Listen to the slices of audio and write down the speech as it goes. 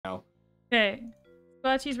Okay.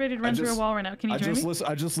 Squatchy's ready to run through a wall right now. Can you join me?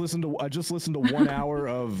 I just listened to 1 hour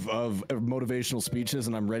of motivational speeches,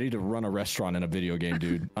 and I'm ready to run a restaurant in a video game,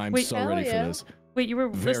 dude. I'm so ready for this. Wait, you were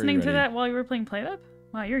listening to that while you were playing PlateUp?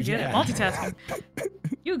 Wow, you're good at multitasking.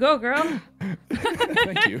 You go, girl.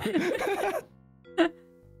 Thank you.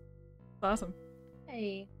 Awesome.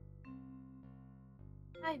 Hey.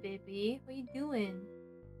 Hi, baby. What are you doing?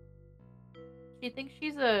 She thinks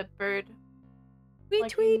she's a bird. Tweet,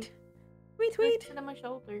 tweet. Tweet, tweet. Sit on my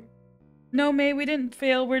shoulder. No, May, we didn't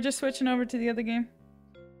fail. We're just switching over to the other game.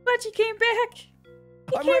 But you came back.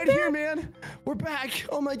 I'm right here, man. We're back.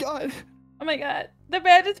 Oh my god. Oh my god. The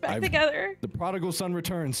bed is back together. The prodigal son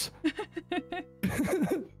returns.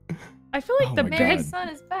 I feel like the bed son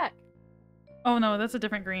is back. Oh no, that's a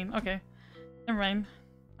different green. Okay. Never mind.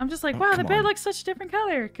 I'm just like, wow, the bed looks such a different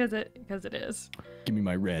color because it is. Give me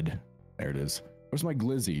my red. There it is. Where's my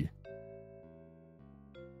glizzy?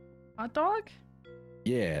 Hot dog?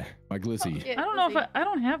 Yeah, my glizzy. Oh, yeah, I don't know if I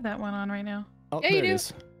don't have that one on right now. Oh, yeah, there you it do.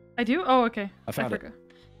 is. I do? Oh, okay. I found it.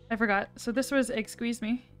 I forgot. So this was Excuse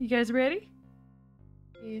Me. You guys ready?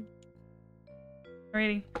 Yeah.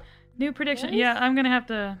 Ready. New prediction. Yeah, I'm gonna have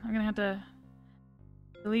to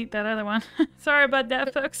delete that other one. Sorry about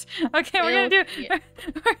that, folks. Okay, we're gonna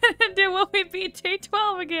do Will We Beat Day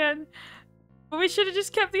 12 again? But we should have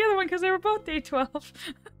just kept the other one because they were both Day 12.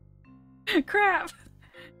 Crap.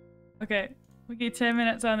 Okay, we get 10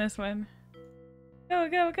 minutes on this one. Go,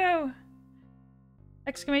 go, go!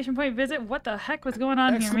 Exclamation point visit. What the heck was going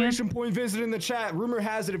on here, man? Exclamation point visit in the chat. Rumor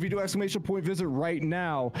has it if you do exclamation point visit right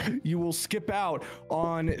now, you will skip out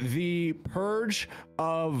on the purge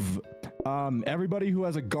of everybody who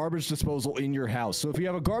has a garbage disposal in your house. So if you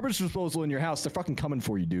have a garbage disposal in your house, they're fucking coming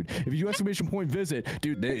for you, dude. If you do exclamation point visit,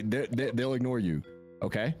 dude, they'll ignore you.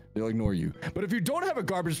 Okay? They'll ignore you. But if you don't have a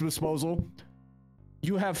garbage disposal,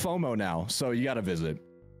 you have FOMO now, so you gotta visit.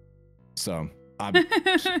 So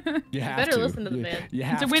you have better to listen to the man.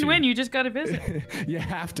 It's a win-win. You just gotta visit. You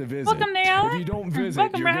have to visit. Welcome, Nayala. If you don't visit,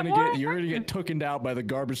 you're gonna get tookened out by the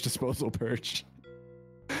garbage disposal purge,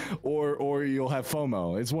 or you'll have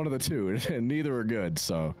FOMO. It's one of the two, and neither are good.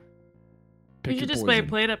 So you should just play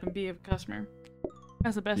PlateUp and be a customer.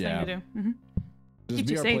 That's the best thing to do. Just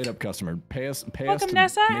be our PlateUp customer. Pay us Welcome, to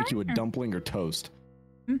Nessa. make you a dumpling or toast.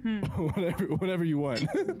 whatever you want.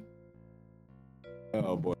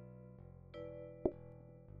 Oh boy.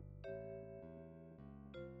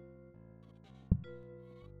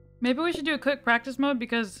 Maybe we should do a quick practice mode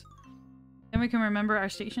because then we can remember our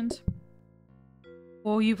stations.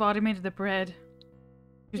 Oh, you've automated the bread.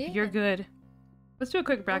 You're good. Let's do a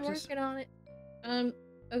quick practice. I'm working on it.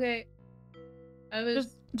 Okay. I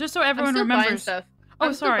was just so everyone remembers. Stuff.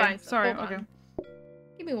 Oh, sorry. Okay.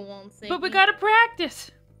 Give me 1 second. But we gotta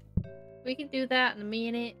practice. We can do that in a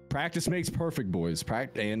minute. Practice makes perfect, boys.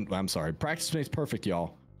 I'm sorry. Practice makes perfect,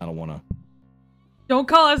 y'all. I don't wanna. Don't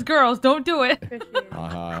call us girls. Don't do it.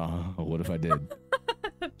 What if I did?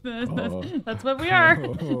 That's what we are.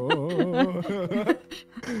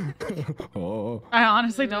 I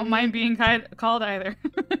honestly don't mind being called either.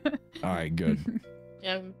 All right, good.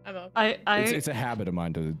 Yeah, I'm okay. It's a habit of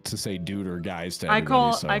mine to say dude or guys to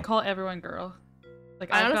everybody. I call everyone girl.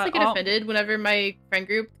 Like I honestly get offended whenever my friend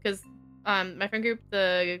group, because my friend group,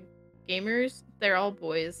 the gamers, they're all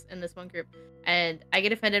boys in this one group. And I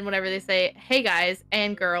get offended whenever they say, hey guys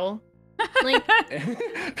and girl. Like,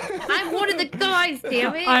 I'm one of the guys,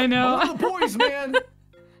 damn it. I know. I'm one of the boys, man.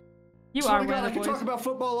 You are one of the boys. I can talk about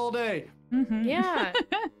football all day. Yeah.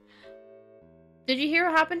 Did you hear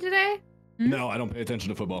what happened today? No, I don't pay attention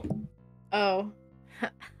to football. Oh.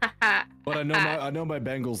 But I know my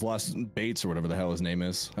Bengals lost Bates or whatever the hell his name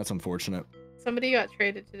is. That's unfortunate. Somebody got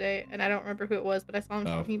traded today, and I don't remember who it was, but I saw him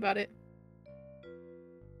talking about it.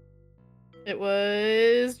 It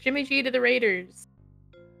was Jimmy G to the Raiders.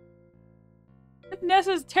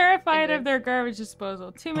 Nessa's terrified of their garbage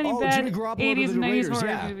disposal. Too many bad 80s and 90s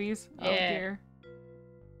horror movies. Yeah. Oh dear.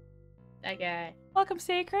 That guy. Welcome,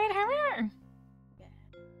 Sacred. How are you?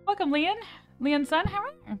 Welcome, Leon. Leon's son. How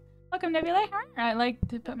are you? Welcome, Nebula. How are you? I like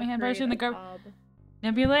to put my hand partially in the garbage.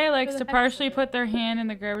 Nebula likes to partially put their hand in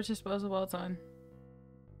the garbage disposal while it's on.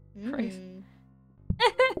 Crazy.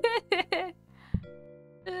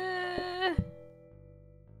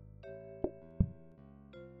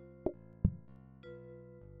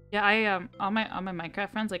 Yeah, all my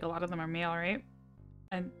Minecraft friends, like a lot of them are male, right?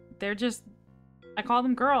 And they're just, I call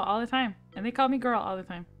them girl all the time, and they call me girl all the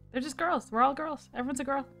time. They're just girls. We're all girls. Everyone's a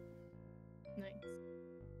girl. Nice. Do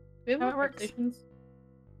we have how it works?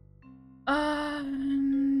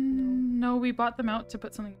 No, we bought them out to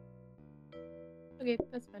put something. Okay,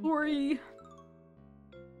 that's fine. Sorry.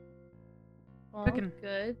 All Cooking.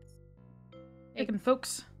 good. Cooking,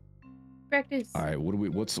 folks. Practice. All right,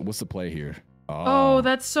 what's the play here? Oh,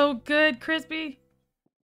 that's so good, Crispy.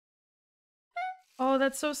 Oh,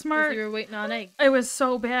 that's so smart. You were waiting on egg. It was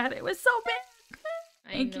so bad. It was so bad.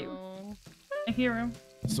 Thank you. know. I hear him.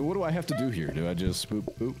 So what do I have to do here? Do I just boop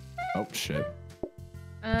boop? Oh shit.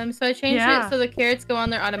 So I changed it so the carrots go on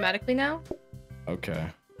there automatically now. Okay.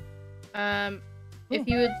 If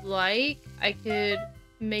you would like, I could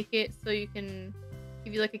make it so you can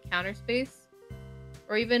give you like a counter space,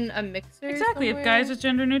 or even a mixer. Exactly. somewhere. If guys is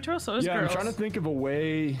gender neutral, so is girls. I'm trying to think of a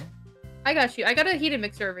way. I got you. I got a heated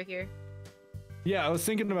mixer over here. Yeah, I was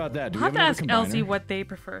thinking about that. Do I'll we have to have ask another Elsie combiner? what they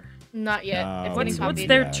prefer. Not yet. It's What's getting copied.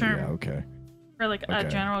 their term? Yeah, okay. For like a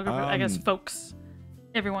general group, I guess folks.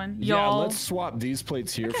 Everyone. Yeah, Y'all. let's swap these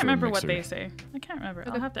plates here. I can't remember what they say. I can't remember.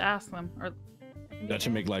 I'll have to ask them. Or That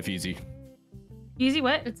should make life easy. easy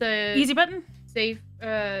what? It's a Easy button? safe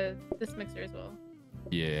this mixer as well.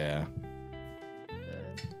 Yeah.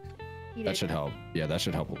 That should help. Yeah, that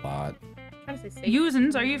should help a lot. I'm trying to say safe.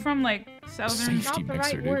 Usins? Are you from like southern Safety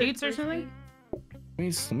mixer, dude. states or something?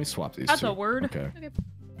 Let me swap these That's two. a word. Okay. Okay.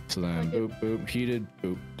 So then boop boop heated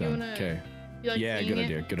boop done. Okay. You like Yeah, seeing good it?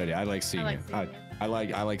 idea. Good idea. I like seeing I like it. seeing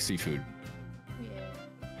it. I like seafood. Yeah.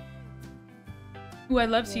 Ooh, I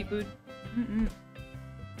love seafood. Mm-mm.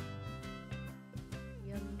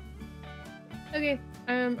 Yummy. Okay.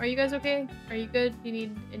 Are you guys okay? Are you good? Do you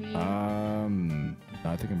need any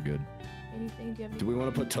I think I'm good. anything? Do you have Do we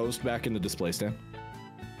want to put toast back in the display stand?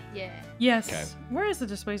 Yeah. Yes. Okay. Where is the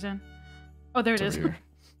display stand? Oh, there it It's is. over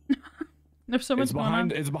here. There's so much It's going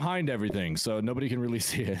behind. on. It's behind everything, so nobody can really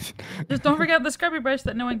see it. Just don't forget the scrubby brush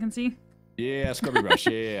that no one can see. Yeah, scrubby brush.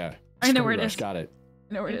 Yeah. I know Scrubby where it brush, is. Got it.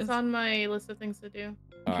 I know where it It's is. on my list of things to do.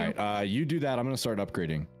 All right. You do that. I'm gonna start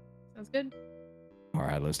upgrading. Sounds good. All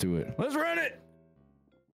right. Let's do it. Let's run it.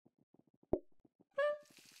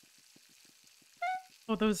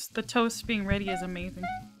 Oh, the toast being ready is amazing.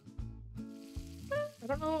 I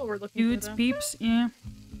don't know what we're looking Dudes, for. peeps, yeah.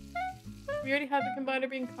 We already have the combiner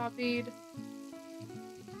being copied.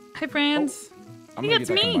 Hi, friends. I'm Hey, gonna it's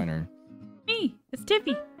get that me. combiner. Me. It's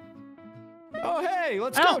Tiffy. Oh hey,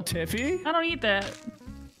 let's I go, don't- Tiffy. I don't eat that.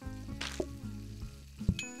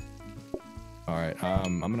 All right.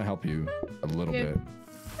 I'm gonna help you a little Okay. bit.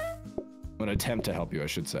 I'm gonna attempt to help you, I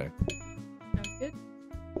should say. Sounds good.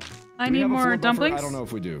 I Do we need have a floor more buffer? dumplings. I don't know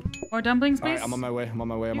if we do. More dumplings, All please. right, I'm on my way. I'm on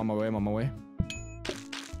my way. I'm on my way. I'm on my way.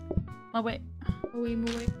 Oh, wait. Oh, we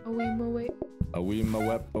move away. Oh, we move away. A wee ma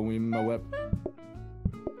wep. A wee ma wep.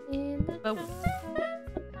 In the Oh.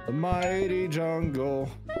 The mighty jungle.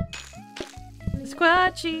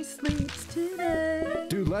 Squatchy sleeps today.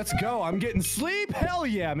 Dude, let's go. I'm getting sleep. Hell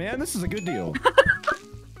yeah, man. This is a good deal.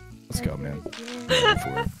 Let's go, man. Go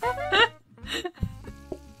for it.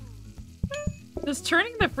 Does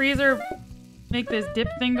turning the freezer make this dip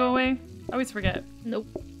thing go away? I always forget. Nope.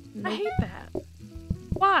 I hate that.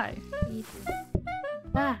 Why?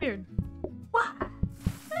 Why? Weird. Why?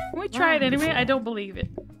 Can we try it anyway? I don't believe it.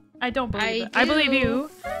 I don't believe it. I do. believe you.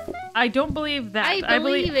 I don't believe that. I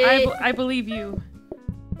believe it. I believe you.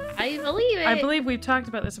 I believe it. I believe we've talked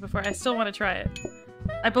about this before. I still want to try it.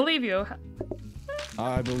 I believe you.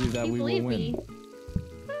 I believe that You we will believe win. me.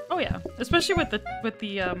 Oh yeah, especially with the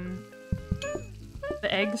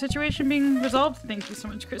egg situation being resolved. Thank you so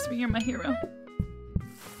much, Crispy. You're my hero.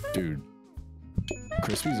 Dude.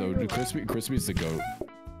 Crispy's the goat.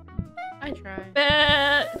 I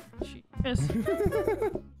try. Yes.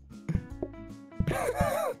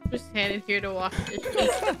 Just standing here to wash dishes.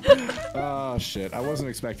 Oh shit. I wasn't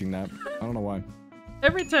expecting that. I don't know why.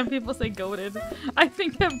 Every time people say goated, I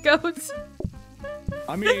think of goats.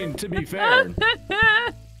 I mean, to be fair,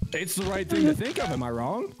 it's the right thing to think of. Am I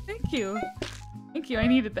wrong? Thank you. Thank you. I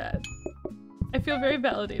needed that. I feel very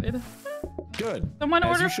validated. Good. Someone As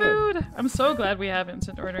order you should. food. I'm so glad we have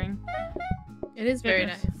instant ordering. It is very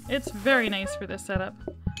Goodness. nice. It's very nice for this setup.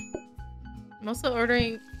 I'm also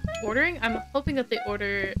ordering. I'm hoping that they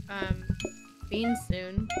order beans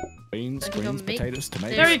soon. Beans, I can go greens, make- potatoes,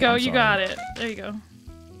 tomatoes. There you go. I'm You sorry. got it. There you go.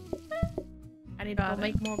 I need Got to go it.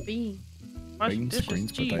 make more beans. Wash Beans, dishes.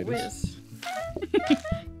 greens, Gee potatoes. whiz.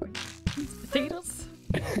 Beans, potatoes.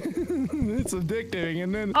 It's addicting,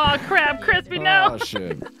 and then. Oh crap, Crispy, no! Oh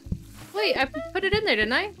shit. Wait, I put it in there,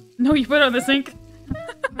 didn't I? No, you put it on the sink.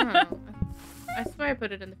 Oh, I swear I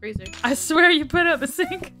put it in the freezer. I swear you put it on the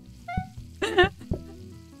sink.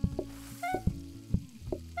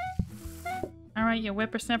 Alright, you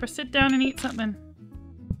whippersnapper, sit down and eat something.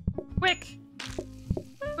 Quick!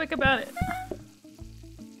 Quick about it.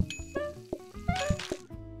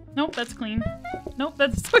 Nope, that's clean. Nope,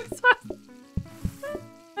 that's soy sauce.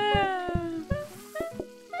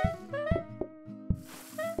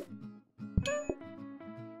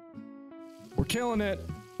 killing it.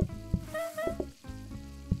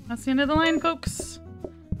 That's the end of the line, folks.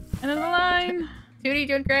 End of the line. Tootie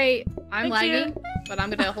doing great. I'm Thank lagging, you. but I'm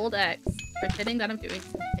gonna hold X, pretending that I'm doing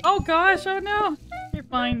something. Oh gosh, oh no. You're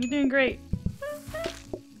fine. You're doing great.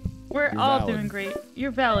 We're all valid. doing great.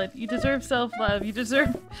 You're valid. You deserve self-love. You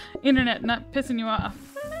deserve internet not pissing you off.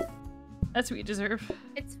 That's what you deserve.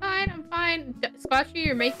 It's fine. I'm fine. Squatchy,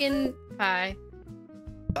 you're making pie.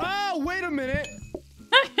 Oh, wait a minute.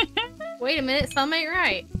 Wait a minute. Something ain't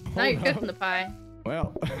right. Now you're cooking the pie.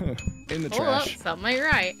 Well, in the Hold up. trash. Something ain't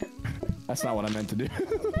right. That's not what I meant to do.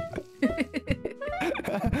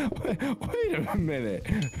 Wait a minute.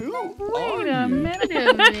 Who Wait are a you? minute. Wait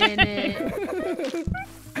a minute.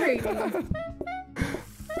 Great.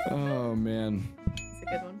 Oh, man. That's a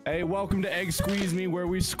good one. Hey, welcome to Egg Squeeze Me, where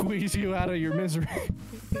we squeeze you out of your misery.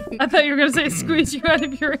 I thought you were gonna say squeeze you out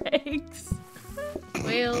of your eggs.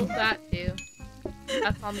 Well, that too.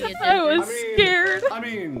 That's on the agenda. I was scared.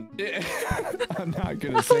 I'm not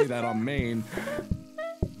gonna say that on main.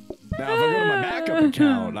 Now, if I go to my backup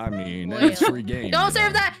account, I mean, it's free game. Don't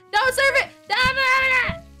serve that! Don't serve it!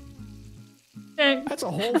 Okay. That's a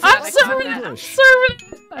whole I'm full serving it. I'm English. serving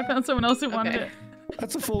it. I found someone else who wanted Okay.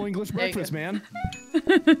 That's a full English There you breakfast, man.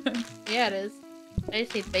 it. Yeah, it is. I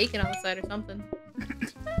just need bacon on the side or something.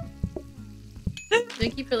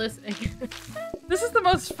 Thank you for listening. This is the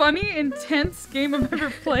most funny, intense game I've ever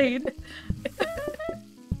played.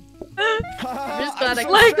 just glad I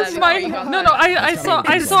Like caught that my before you got no, that. I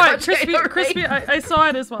saw it. Okay, Crispy, I saw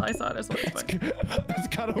it as well. I saw it as well. It's fine. That's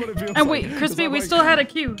kind of what it feels And like. wait, Crispy, 'cause we I'm still like, had a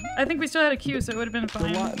queue. I think we still had a queue, so it would have been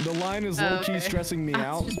fine. The line is Oh, low-key okay. stressing me I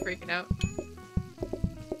out. was just freaking out.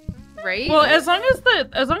 Right? Well, as long as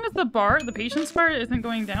the patience bar isn't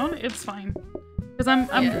going down, it's fine. Because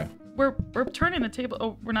Yeah. we're turning the table.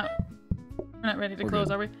 Oh, we're not ready to We're close,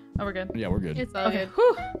 good. are we? Oh, we're good. Yeah, we're good. It's all Okay. good.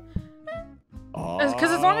 Whew.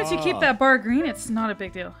 Because as long as you keep that bar green, it's not a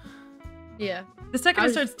big deal. Yeah. The second I it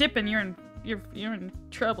was- starts dipping, you're in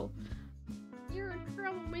trouble. You're in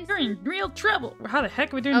trouble, mister. You're in real trouble. How the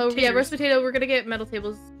heck are we doing? Oh, yeah, taters? roast potato. We're gonna get metal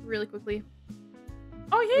tables really quickly.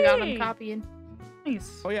 Oh We got them yay! copying.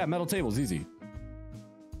 Nice. Oh yeah, metal tables, easy.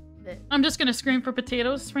 I'm just gonna scream for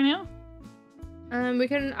potatoes right now. We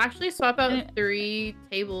can actually swap out Eh. 3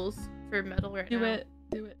 tables for metal right Do now. it.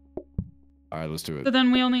 All right, let's do it. So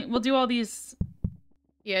then we'll do all these,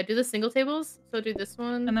 Yeah, do the single tables. So do this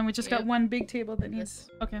one. and then we just got Yep. one big table that needs.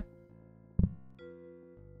 Okay.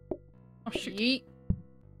 Oh shoot. Yeet.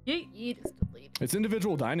 Yeet. Yeet is deleted. It's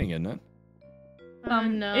individual dining, isn't it?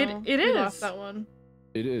 No. it we is. lost that one.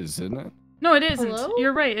 It is, isn't it? No, it isn't. Hello?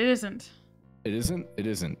 You're right. It isn't. It isn't. It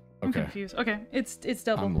isn't. I'm Okay, confused. Okay, it's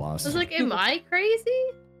double. I'm I lost. was like, am I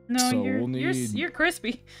crazy? No, So you're we'll need- you're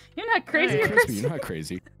crispy. You're not crazy. Alright. You're Crispy, crispy. you're not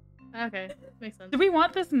crazy. Okay, makes sense. Do we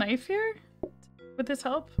want this knife here? Would this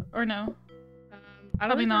help or no? I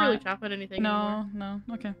don't Probably think we're really not. chopping anything anymore. No.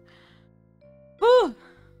 Okay. Whew.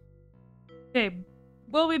 Okay.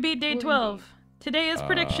 Will we beat day Will we 12? Today is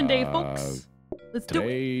prediction day, folks. Let's do it.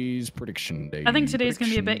 Today's prediction day. I think today's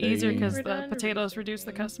gonna be a bit Prediction easier day. because We're the done potatoes predicting reduce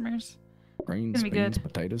the day. customers. Grains, gonna be beans, good.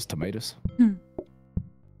 potatoes, tomatoes. Hmm.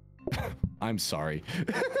 I'm sorry.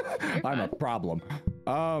 I'm fine. a problem.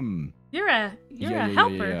 You're a yeah,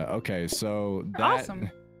 helper. Yeah. Okay, so You're that awesome.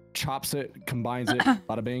 chops it, combines it,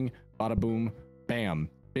 bada bing, bada boom, bam,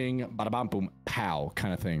 bing, bada bam, boom, pow,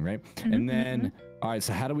 kind of thing, right? Mhm, And then, all right.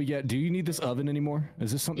 So how do we get? Do you need this oven anymore?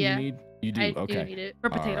 Is this something Yeah. you need? You do. I Okay. do need it. For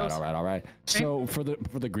potatoes. All right. So for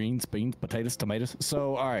the greens, beans, potatoes, tomatoes.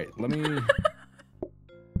 So all right, let me.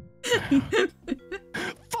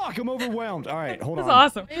 Fuck! I'm overwhelmed. All right, hold That's on.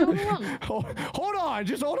 awesome. Hey, hold on. Hold on.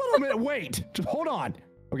 Just hold on a minute. Wait. Just hold on.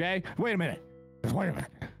 Okay. Wait a minute. Just wait a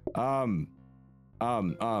minute.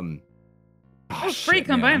 Oh, free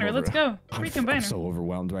combiner. Let's go. Free I'm combiner. so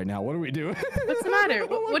overwhelmed right now. What do we do? What's the matter?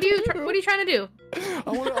 What are you trying to do? I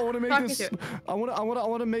want to make Talk me this. through it. I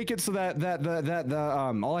want to make it so that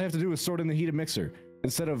all I have to do is sort in the heated mixer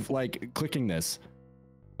instead of like clicking this.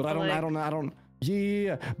 But I don't.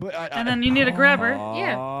 Yeah. But And then you need a grabber.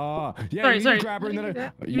 Yeah. Yeah. Sorry, you need sorry. a grabber and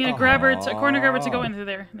then You need a grabber, a corner grabber to go into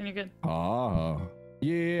there. Then you're good. Oh.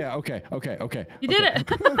 Yeah. Okay. You did it.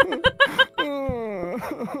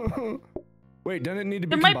 Wait, doesn't it need to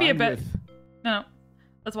be? There might be a combined bit. with- No.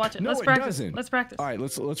 Let's watch it. No, Let's it practice. doesn't. Let's practice. All right,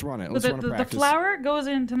 let's run it. So Let's run a the practice. flour goes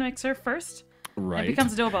into the mixer first. Right. It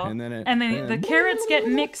becomes a dough ball. And then it- and then and the then- carrots get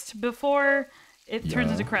mixed before it turns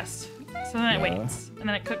Yeah. into crust. So then it Yeah. waits, and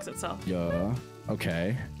then it cooks itself. Yeah.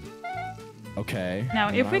 Okay. Okay. Now,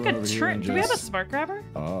 And if I we run could over here trim, and do we have a just- smart grabber?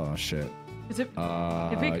 Oh shit. Is it?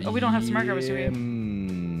 We we don't have smart grabbers, do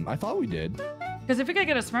we? I thought we did. Because if we could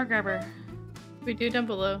get a smart grabber, We do down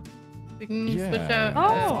below. We can Yeah, switch out.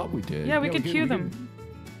 I thought we did. Yeah, we could queue them.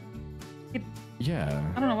 Yeah.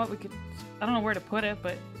 I don't know what we could. I don't know where to put it,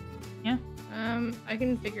 but yeah. I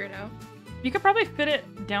can figure it out. You could probably fit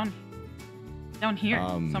it down here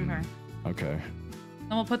somewhere. Okay. Then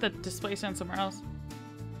we'll put the display stand somewhere else.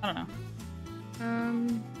 I don't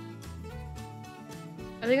know.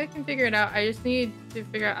 I think I can figure it out. I just need to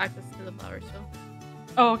figure out access to the flower still.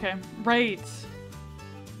 Oh, okay. Right.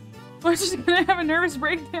 We're just gonna have a nervous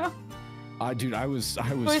breakdown. Dude, I was Soy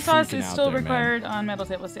sauce freaking is out still there, required man. on metal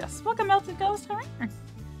tables. Yes. Welcome, melted ghost. How are you?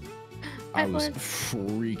 I was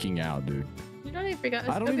freaking out, dude. You don't even freak out.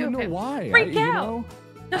 I don't even know why. Freak out. You know,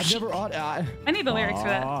 I've never. I need the lyrics for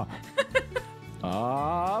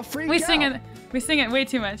that. Freak We out. sing it. We sing it way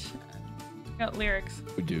too much. Got lyrics.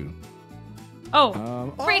 We do.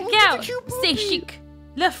 Oh. Freak look at out. the cute Stay puppy. chic.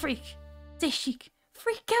 Le freak. Stay chic.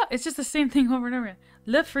 Freak out. It's just the same thing over and over again.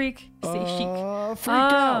 Le freak. Stay chic. Freak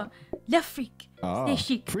out. Le freak. Stay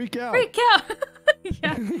chic. Freak out. Freak out.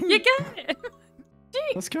 Yeah. You got it.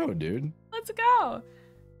 Jeez. Let's go, dude. Let's go.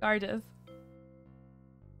 Gorgeous.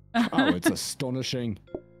 Oh, it's astonishing.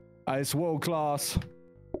 It's world class.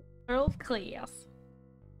 World class.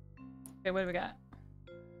 Okay, what do we got?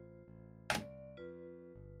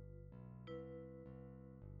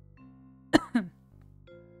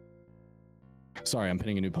 Sorry, I'm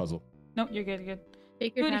pinning a new puzzle. Nope, you're good, you're good.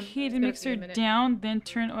 Take your Put time. heat It's and gonna mixer take a minute. down, then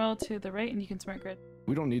turn oil to the right, and you can smart grid.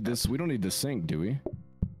 We don't need this. We don't need this sink, do we?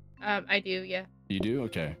 I do, yeah. You do?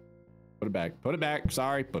 Okay. Put it back. Put it back.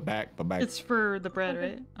 Sorry. Put back. Put back. It's for the bread, Okay.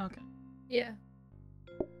 right? Okay. Yeah.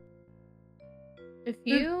 If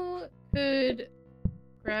you could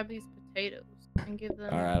grab these potatoes and give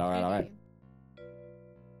them. All right.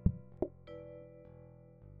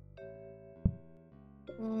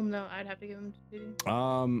 Well, no, I'd have to give them to Judy.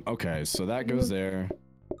 Okay, so that goes there.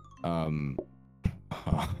 Gimme.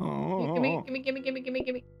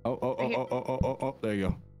 Oh, there you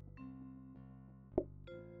go.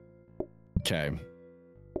 Okay.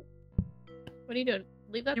 What are you doing?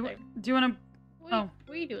 Leave that there. Do you want to? What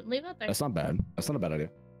are you doing? Leave that there. That's not bad. That's not a bad idea.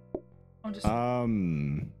 I'm just. I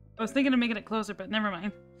was thinking of making it closer, but never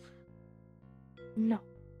mind. No.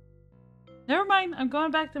 Never mind. I'm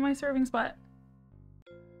going back to my serving spot.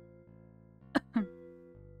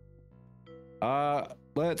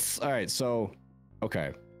 Alright, so,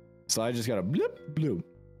 okay. So I just gotta bloop, bloop,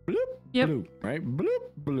 bloop, Yep. bloop, right? Bloop,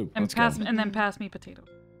 bloop. And Let's pass go. and then pass me potato.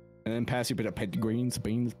 And then pass you greens,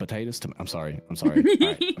 beans, potatoes. I'm sorry. Alright,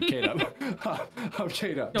 I'm Kate up. I'm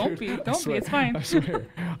Kate up. Don't dude. be. I Don't be. swear. It's fine.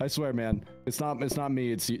 I swear, man. It's not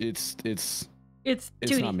me. It's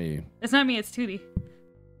Tootie. not me. It's not me. It's Tootie.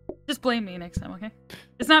 Just blame me next time, okay?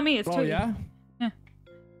 It's not me. It's Oh Tootie. yeah. Yeah.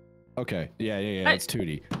 Okay. Yeah. It's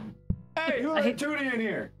Tootie. Hey, who let Tootie in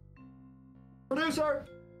here? Producer.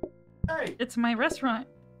 Hey. It's my restaurant.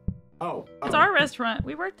 Oh. It's our restaurant.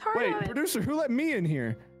 We worked hard Wait, on it. producer, who let me in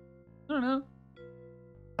here? I don't know.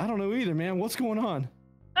 I don't know either, man. What's going on?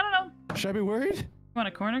 I don't know. Should I be worried? You want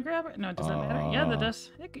a corner grabber? No, it doesn't matter. Yeah, that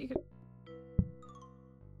does. You could...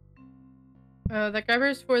 That grabber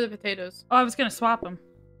is for the potatoes. Oh, I was gonna swap them.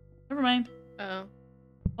 Never mind. Oh.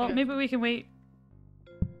 Well, Okay. maybe we can wait.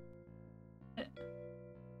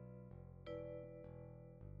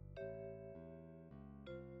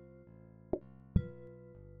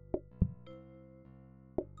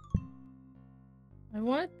 I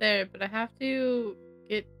want it there, but I have to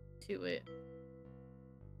get to it.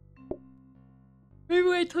 Maybe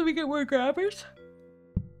wait till we get more grabbers.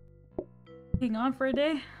 Hang on for a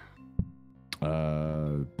day.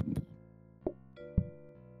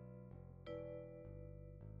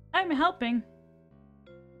 I'm helping.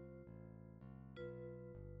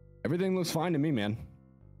 Everything looks fine to me, man.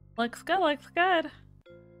 Looks good, looks good.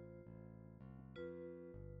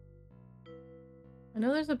 I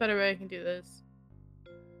know there's a better way I can do this.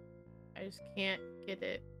 I just can't get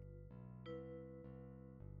it.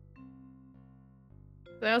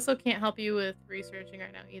 But I also can't help you with researching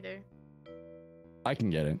right now either. I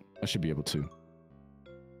can get it. I should be able to.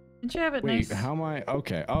 Didn't you have it Wait, nice? how am I?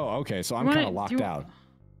 Okay. Oh, okay. So I'm You kind wanna- of locked do you- out.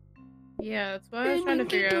 Yeah, that's why I was trying to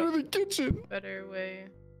figure out the kitchen. a better way.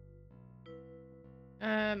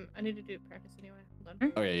 I need to do practice anyway. Hold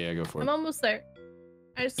on. Oh yeah, go for I'm it. almost there.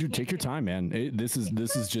 I just Dude, can't take your get it. time, man. This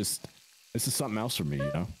is something else for me, you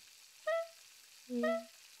know. Yeah.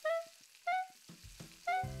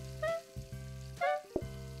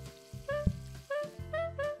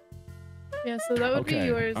 Yeah, so that would be Okay.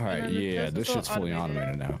 yours. All and right. then the Yeah, toast this is all shit's fully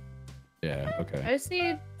automated now. Yeah. Okay. I just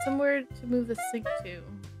need somewhere to move the sink to.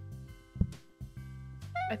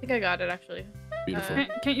 I think I got it actually. Beautiful.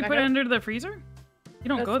 Can't you back put it up. under the freezer? You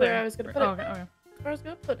don't That's go where there. I was gonna put Oh, it. okay, okay. Where I was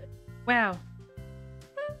gonna put it. Wow.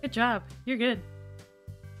 Good job. You're good.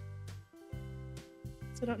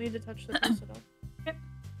 So don't need to touch the post at all. Yep.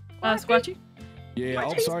 Squatchy? Yeah.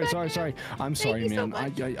 Oh, sorry. I'm sorry, you so man.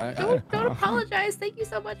 much. Don't apologize. Thank you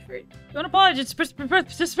so much for. Don't apologize.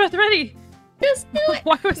 Just press ready. Just do it.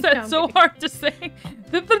 Why was that so hard to say?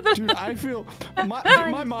 Dude, I feel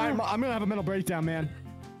my mind. I'm gonna have a mental breakdown, man.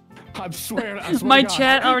 I swear My to God.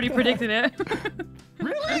 chat already predicted it.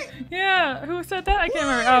 Really? Yeah. Who said that? I can't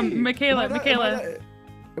remember. Michaela.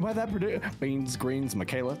 Am I that predictable? Beans, greens,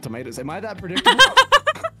 Michaela, tomatoes. Am I that predictable?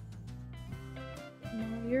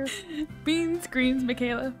 No, you're. Beans, greens,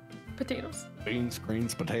 Michaela, potatoes. Beans,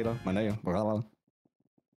 greens, potato, maneo.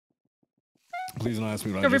 Please don't ask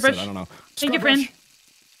me what I Scrubby just said. brush. I don't know. Thank you, Scrub brush. friend.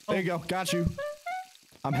 There you go. Got you.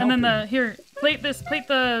 I'm And helping. then here, plate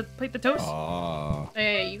the toast.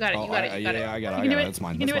 Hey, you got it. You got it. You got it. Yeah, I got You can it. do it. That's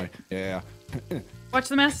mine. You can That's do mine. Yeah. Watch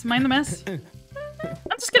the mess. Mind the mess. I'm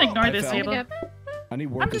just gonna ignore I this fell. table. Yep. I need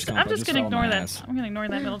I'm workers' just comp. I gonna fell on ignore my that. ass. I'm gonna ignore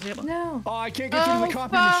that middle table. No. Oh, I can't get through the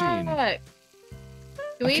copy machine.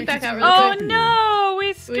 Can we back out really Oh quick? no,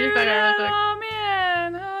 we just screwed it back out up. real quick? Oh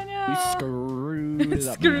man. Oh no. We screwed it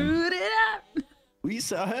up. Man. Screwed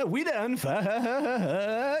it up. We done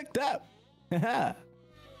fucked up.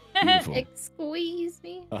 Beautiful. Squeeze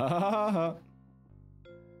me. Wait,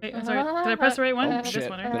 I'm sorry. Did I press the right one? Oh This shit!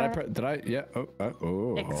 one, right? Did I? Yeah.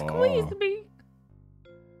 Oh. Squeeze me.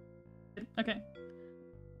 Okay.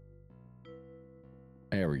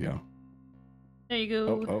 There we go. There you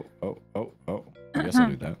go. Oh. I guess I'll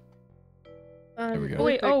do that. There we go. Oh,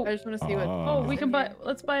 wait, oh. I just want to see what. Oh, we can buy.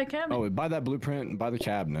 Let's buy a cabinet. Oh, buy that blueprint and buy the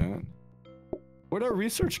cabinet. Where'd our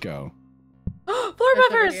research go? Floor That's over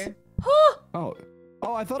buffers. here. Oh.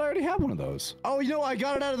 Oh, I thought I already had one of those. Oh, you know, I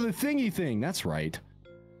got it out of the thingy thing. That's right.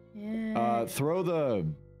 Yeah. Throw the.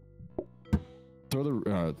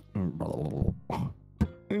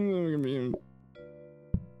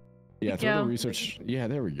 Yeah, throw the research. Yeah,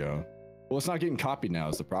 there we go. Well, it's not getting copied now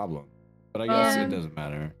is the problem. But I guess it doesn't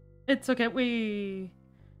matter. It's okay. We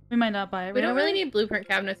might not buy it. We don't really need blueprint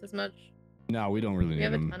cabinets as much. No, we don't really We need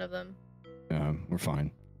have a them. ton of them. Yeah, we're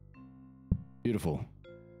fine. Beautiful.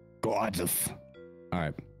 Gorgeous. All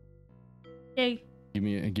right. Yay. Give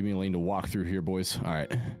me a lane to walk through here, boys. All right.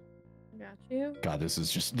 Got you. God, this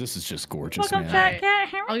is just gorgeous, Welcome, man. chat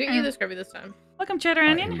cat. I'll get you the scrubby this time. Welcome, Cheddar All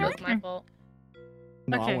right, Onion. here we That's my fault.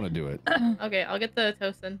 No, I Okay. want to do it. Okay, I'll get the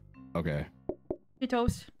toast then. Okay. Your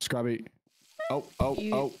toast. Scrubby.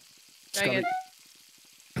 Oh. Try again.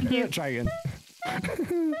 Thank you. Try again.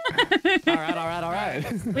 All right.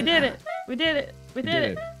 We did it. We did it. We did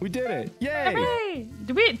it. We did it. Yay! Hooray!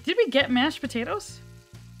 Did we get mashed potatoes?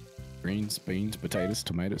 Greens, beans, potatoes,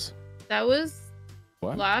 tomatoes. That was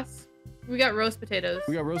What? last. We got roast potatoes.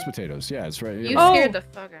 We got roast potatoes. Yeah, it's right. You Oh. scared the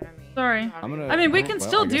fuck out of me. Sorry. I'm gonna. I mean, we oh, can well,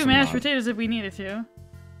 still I guess do I'm mashed not. potatoes if we needed to.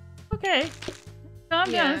 Okay. Calm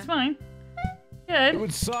down. Yeah. It's fine. It Good.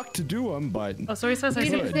 would suck to do them, but Oh, soy sauce. I We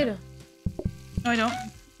see. need a potato. No, I don't.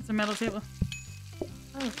 It's a metal table.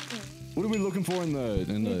 Oh, shit. what are we looking for in the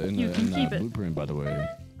You can keep it. blueprint, by the way?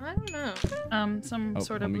 I don't know. Some Oh,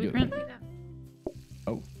 sort of let me get- blueprint.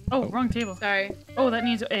 Oh, Oh, wrong table. Sorry. Oh, that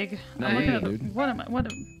needs egg. No, I'm you're looking at good, the. dude. What am I?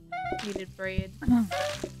 What? Needed braid. Am,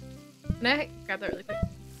 Can I grab that really quick?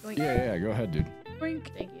 Boink. yeah. Go ahead, dude. Boink.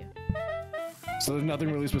 Thank you. So there's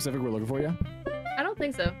nothing really specific we're looking for, yeah? I don't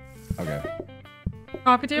think so. Okay.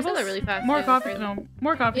 Coffee We said tables. that really fast. More yeah, coffee. that's crazy. No,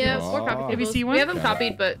 more coffee Yeah, tables. more coffee tables. If you see one? We have them Okay.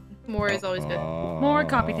 copied, but more is always good. More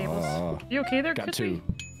coffee tables. You okay there? Got Crispy? two.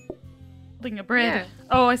 Holding a bread. Yeah.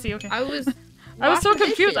 Oh, I see. Okay. I was. I was so washing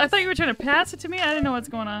confused. I dishes. thought you were trying to pass it to me. I didn't know what's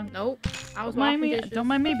going on. Nope. I was Don't mind washing me. dishes. Don't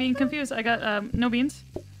mind me being confused. I got no beans.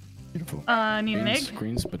 Beautiful. I need an Beans, egg.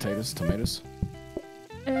 greens, potatoes, tomatoes.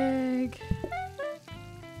 Egg.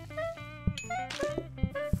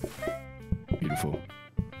 Beautiful.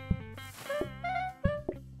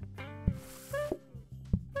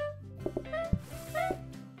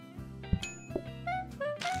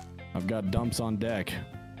 I've got dumps on deck.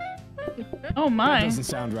 Oh That my. doesn't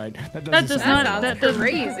sound right. That doesn't does sound not. sounds That doesn't.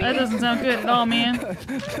 crazy. That doesn't sound good at all, man.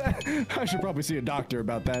 I should probably see a doctor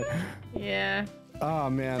about that. Yeah. Oh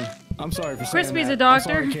man, I'm sorry for saying Crispy's that. a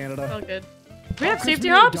doctor. I'm sorry, It's Canada. all good. Do we have Crispy, safety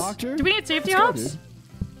you're a hobs? doctor? Do we need safety Let's go, hobs? dude.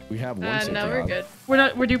 We have one safety No, we're hob. good. We're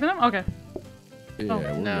not. We're duping them. Okay. Yeah, Oh,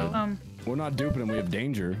 we're no. good. We're not duping them. We have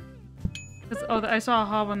danger. 'Cause- oh, I saw a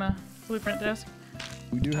hob on the blueprint desk.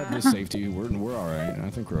 We do have this safety. We're all right. I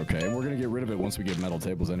think we're okay. And we're gonna get rid of it once we get metal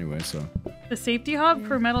tables anyway. So. The safety hob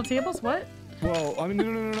for metal tables? What? Well, I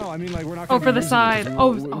mean, no. I mean, like we're not. Oh, Gonna for be the using it 'cause side. We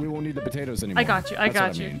Oh, won't, we won't need the potatoes anymore. I got you. I That's what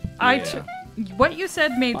got you. mean. I Yeah. t- what you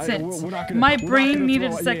said made sense. My brain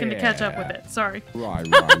needed a second to catch up with it. Sorry. Right.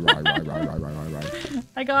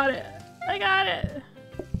 I got it. I got it.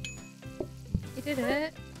 You did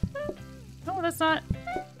it. No, that's not.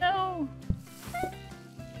 No.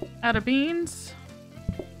 Out of beans.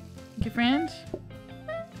 Thank you, friend.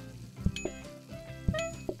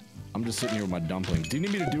 I'm just sitting here with my dumplings. Do you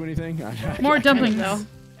need me to do anything? More dumplings. No.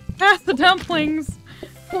 Pass the dumplings.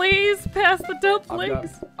 Please pass the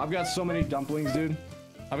dumplings. I've got so many dumplings, dude.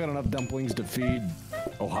 I've got enough dumplings to feed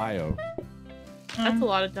Ohio. That's a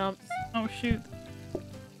lot of dumps. Oh, shoot.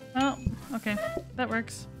 Oh, okay. That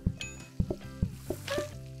works.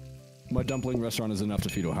 My dumpling restaurant is enough to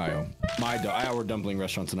feed Ohio. Our dumpling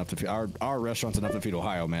restaurant's enough to feed our restaurant's enough to feed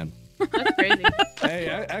Ohio, man. That's crazy. Hey,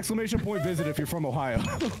 exclamation point visit if you're from Ohio.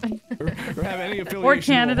 or have any affiliation or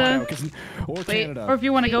Canada. To Ohio, Canada. Or if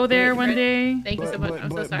you want to go there one day. Thank you so much.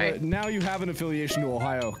 I'm so sorry. But now you have an affiliation to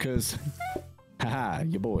Ohio because, haha,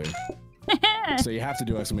 your boy. So you have to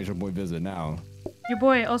do exclamation point visit now. Your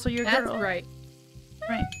boy, also your girl. That's right.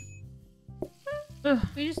 Right. Ugh.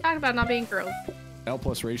 We just talked about not being girls. L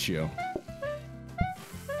plus ratio.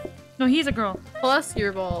 No, he's a girl. Plus,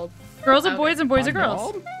 you're bald. Girls are boys and boys are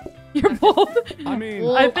girls. Bald? You're bald. I mean,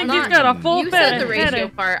 well, I think he's got a full You head. said the ratio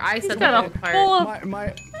part. I said the whole part.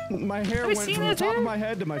 My hair went from the top of my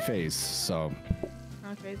head to my face, so.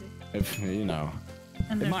 Oh, crazy. If you know.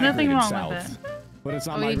 And there's nothing wrong south, with it. But it's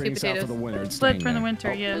not migrating south for the winter. It's split for the there.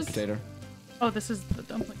 winter, yes. Potato. Oh, this is the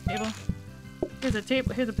dumpling table. Here's a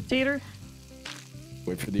table. Here's a potato.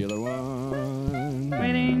 Wait for the other one.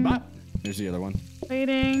 Waiting. Bop. Here's the other one.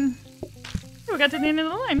 Waiting. Oh, we got to the end of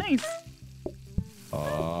the line. Nice.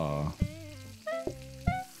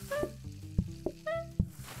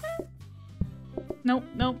 Nope,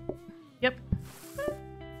 nope. Yep.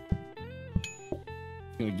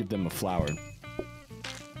 I'm gonna give them a flower.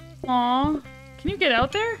 Aw. Can you get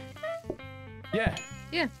out there? Yeah.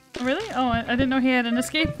 Yeah. Really? Oh, I didn't know he had an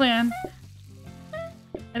escape plan.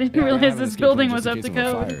 I didn't realize this building was up to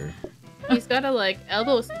code. He's gotta like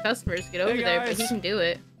elbow some customers to get over there, but he can do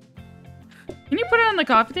it. Can you put it on the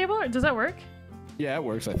coffee table? Does that work? Yeah, it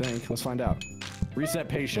works, I think. Let's find out. Reset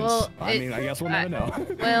patience. Well, I mean, I guess we'll never know.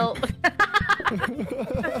 Well.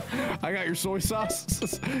 I got your soy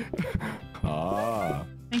sauce.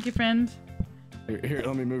 Thank you, friend. Here,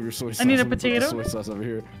 let me move your soy sauce. I need a potato. Soy sauce over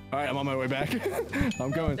here. All right, I'm on my way back.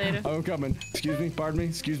 I'm coming. Potato. I'm coming. Excuse me. Pardon me.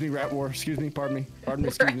 Excuse me. Rat war. Excuse me. Pardon me. Pardon me.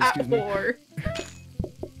 Excuse me. Excuse me. War.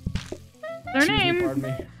 Their name. Me, pardon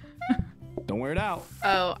me. Don't wear it out.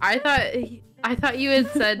 Oh, I thought you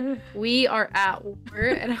had said we are at war,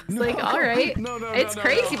 and I was like, all right. No, it's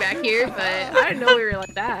crazy back here, but I didn't know we were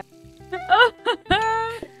like that.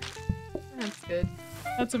 That's good.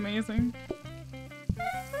 That's amazing.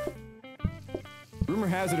 Rumor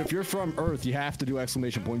has it, if you're from Earth, you have to do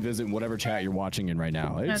exclamation point visit in whatever chat you're watching in right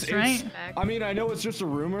now. That's right. I mean, I know it's just a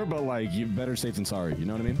rumor, but like, you better safe than sorry. You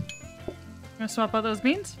know what I mean? Gonna swap out those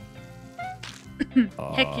beans?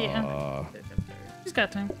 Heck yeah. She's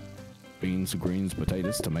got time. Beans, greens,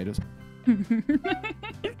 potatoes, tomatoes.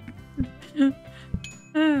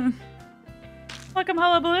 Welcome,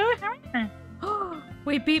 hullabaloo.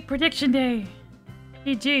 We beat prediction day.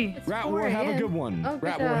 GG. Rat War, have a good one. Oh,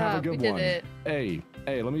 Rat War, have a good one. It. Hey,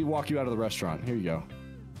 let me walk you out of the restaurant. Here you go.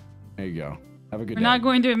 There you go. Have a good day. We're not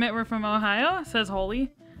going to admit we're from Ohio, says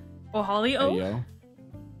Holly. Oh, Holly, oh. Hey, yo.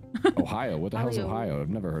 Ohio? What the hell's Ohio? I've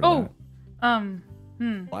never heard of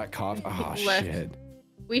that. Black coffee? Oh, shit.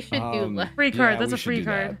 We should do left. Free card. That's a free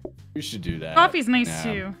card. We should do that. Coffee's nice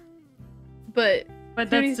too. But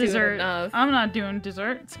that's dessert. I'm not doing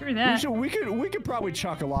dessert. Screw that. We could probably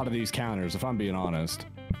chuck a lot of these counters if I'm being honest.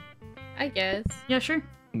 I guess. Yeah, sure.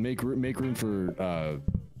 Make room for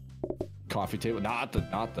coffee table. Not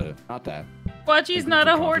that. Squatchy's not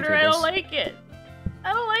a hoarder. I don't like it.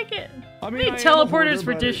 I don't like it. I mean, we need teleporters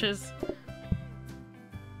for dishes.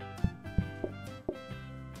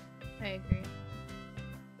 I agree.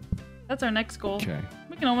 That's our next goal. Okay.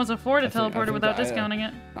 We can almost afford a teleporter without discounting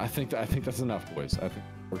it. I think that's enough, boys. I think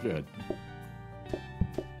we're good.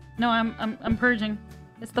 No, I'm purging.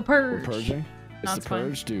 It's the purge. We're purging? It's the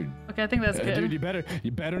purge, dude. Okay, I think that's good. Dude, you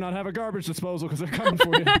better not have a garbage disposal because they're coming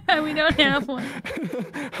for you. We don't have one.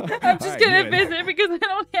 I'm just gonna visit because I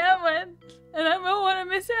don't have one, and I don't want to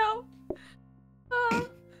miss out. Oh.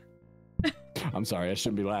 I'm sorry, I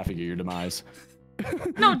shouldn't be laughing at your demise.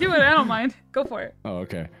 No, do it. I don't mind. Go for it. Oh,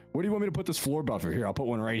 okay. Where do you want me to put this floor buffer? Here, I'll put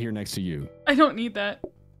one right here next to you. I don't need that.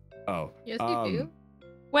 Oh. Yes, you do.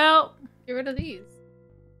 Well, get rid of these.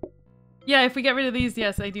 Yeah, if we get rid of these,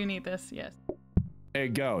 yes, I do need this. Yes. Hey,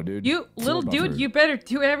 go, dude. You little dude, you better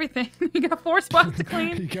do everything. You got 4 spots to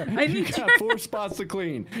clean. you got 4 spots to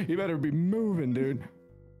clean. You better be moving, dude.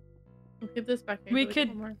 We'll keep this back here. We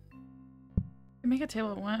could make a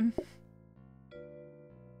table of 1.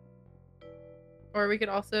 Or we could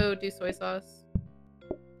also do soy sauce.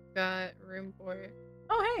 Got room for it.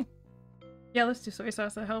 Oh, hey. Yeah, let's do soy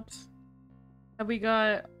sauce. That helps. Have we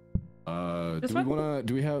got... do we wanna...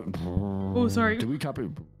 Do we have... Oh, sorry. Do we copy...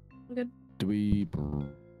 Good. Do we...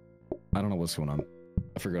 I don't know what's going on.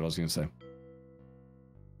 I forgot what I was gonna say.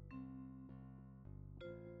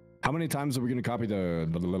 How many times are we gonna copy the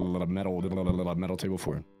metal table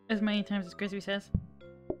for? As many times as Crispy says.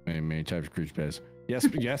 Many times Crispy says.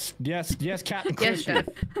 Yes, yes, Captain Crispy. Yes, chef.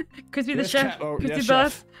 Crispy the Yes, chef. oh, Crispy yes,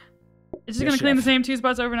 boss. chef. It's just Yes, gonna clean the chef. same 2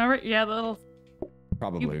 spots over and over? Yeah, the little...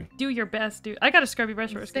 Probably. You do your best, dude. I got a scrubby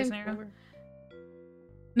brush for a case scenario.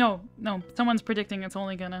 No, someone's predicting it's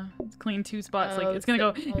only gonna clean 2 spots. Like, it's gonna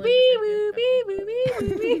go wee woo wee woo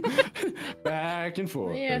wee woo. Back and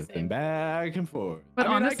forth. Yeah, and back and forth. But I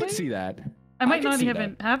mean, honestly, I can see that. I might can not see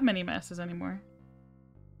even have many messes anymore.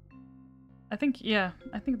 I think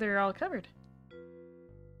they're all covered.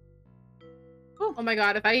 Cool. Oh my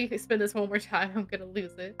god, if I spin this one more time, I'm gonna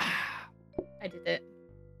lose it. I did it.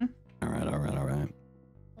 Alright.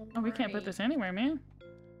 Oh, we can't put this anywhere, man.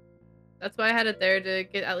 That's why I had it there, to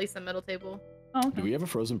get at least a metal table. Oh, Do okay. we have a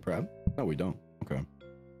frozen prep? No, we don't. Okay.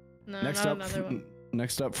 No, Next not up, another one.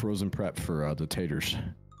 next up, frozen prep for the taters.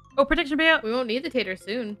 Oh, prediction payout. We won't need the tater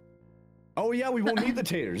soon. Oh yeah, we won't need the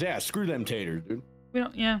taters. Yeah, screw them taters, dude. We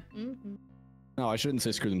don't. Yeah. Mm-hmm. No, I shouldn't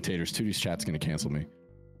say screw them taters. 2D's chat's gonna cancel me.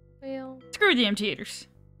 Well, Screw the taters.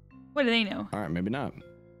 What do they know? All right, maybe not.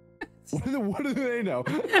 What do they know?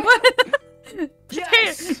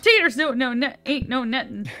 Yes! Taters don't know. Ain't no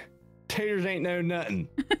nothing. Taters ain't no nothing.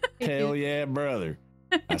 Hell yeah, brother.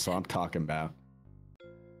 That's what I'm talking about.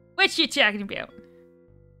 What you talking about?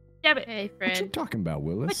 Yeah, but hey, What you friend. talking about,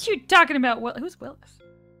 Willis? what you talking about? Who's Willis?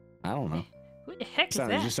 I don't know. Who the heck is It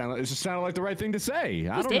that? just sounded like the right thing to say.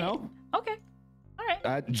 I Who's don't dead? know. Okay. All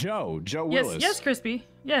right. Joe Yes, Willis. yes, Crispy.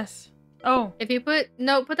 Yes. Oh, If you put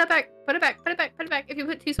put that back. Put it back. Put it back. Put it back. If you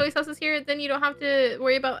put 2 soy sauces here, then you don't have to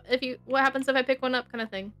worry about what happens if I pick one up, kind of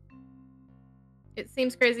thing. It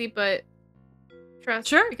seems crazy, but trust.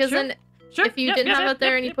 Sure, Because sure. then, sure. if you Yep, didn't yep, have yep, it there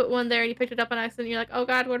yep, and you yep. put one there and you picked it up on accident, you're like, oh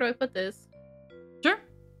god, where do I put this? Sure.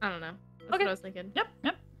 I don't know. That's Okay. what I was thinking. Yep.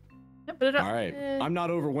 Put it up. All right. Eh, I'm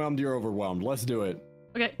not overwhelmed. You're overwhelmed. Let's do it.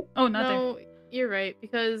 Okay. Oh, not there. no, you're right,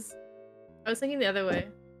 because I was thinking the other way.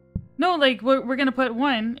 No, like we're gonna put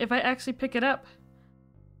 1 if I actually pick it up.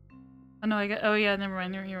 Oh no, I got. Oh yeah, never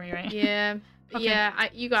mind. You're right. Yeah. Okay. Yeah,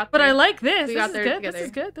 you got But there. I like this. We This got is there good. together. This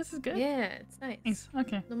is good. This is good. Yeah, it's nice. Nice.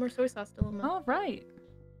 Okay. No more soy sauce dilemma. All right.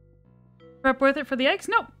 Prep worth it for the eggs?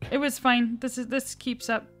 No, it was fine. This keeps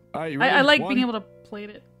up. All right, you I ready? like 1, being able to plate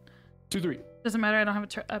it. 2, 3. Doesn't matter. I don't have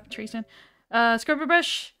a tray stand. Scrubber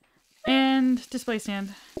brush and display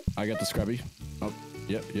stand. I got the scrubby. Oh,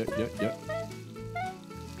 yep.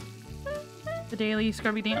 The daily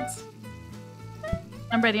scrubby dance.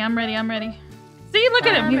 I'm ready. See, look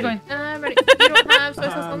at him. He's going. I'm ready. You don't have soy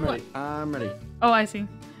sauce on what? I'm ready. Oh, I see.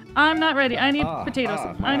 I'm not ready. I need potatoes.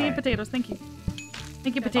 I need my. potatoes. Thank you.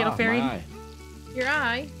 Thank you, potato fairy. My eye. Your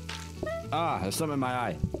eye. There's something in my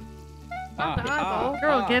eye. Not the eyeball.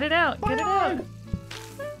 Girl, get it out. Get it out.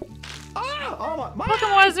 Oh my. Fucking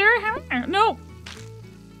was there? No.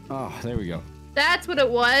 Oh, there we go. That's what it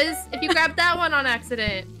was. If you grabbed that one on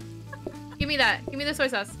accident. Give me that. Give me the soy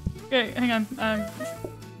sauce. Okay, hang on.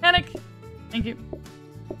 Panic. Thank you.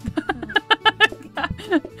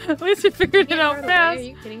 At least you figured it out Are fast.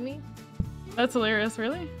 you kidding me? That's hilarious,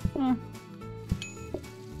 really? Oh.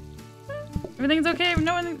 Everything's okay.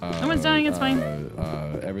 No one's dying. It's fine.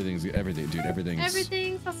 Everything, dude. Everything's.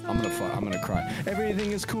 Everything's awesome. I'm gonna cry.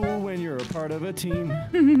 Everything is cool when you're a part of a team.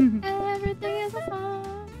 Everything is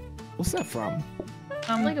awesome. What's that from?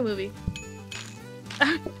 Lego movie.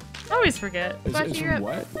 I always forget. It's Squatchy, you're from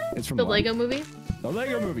up. what? It's from The what? Lego movie. The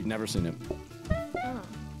Lego movie. Never seen it. Oh.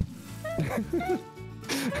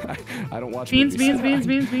 I don't watch Beans, movies. Beans,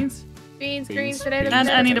 green, Beans, potatoes. And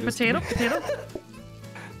I need a Potatoes. potato.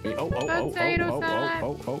 Potato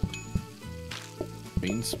salad. Oh.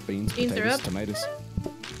 Beans, Beans are potatoes, up. tomatoes.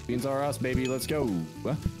 Beans are us, baby. Let's go.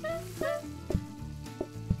 What?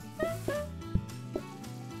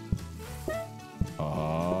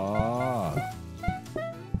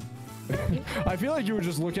 I feel like you were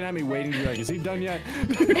just looking at me waiting to be like, is he done yet?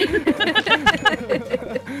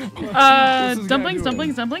 Dumplings.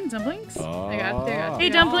 I got there. Hey,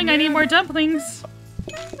 dumpling, I need more dumplings.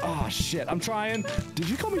 Oh shit, I'm trying. Did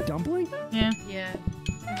you call me dumpling? Yeah. Yeah.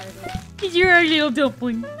 You're a little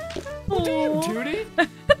dumpling. Well, damn, Aw. Tootie.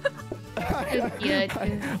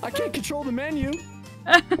 I can't control the menu.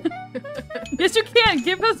 Yes, you can.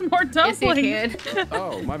 Give us more dumplings. Yes, you can.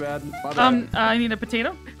 Oh, my bad. My bad. I need a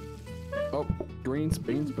potato. Oh, greens,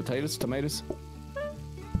 beans, potatoes, tomatoes.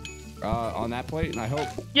 On that plate, and I hope.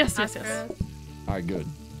 Yes. All right, good.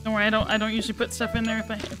 Don't worry, I don't usually put stuff in there if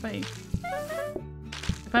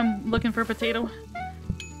I'm looking for a potato.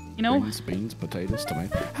 You know? Greens, beans, potatoes,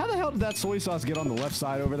 tomatoes. How the hell did that soy sauce get on the left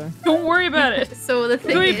side over there? Don't worry about it. So the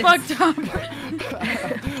thing We is, fucked up.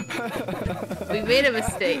 we made a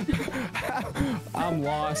mistake. I'm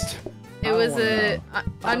lost. It was a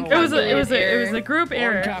It was a group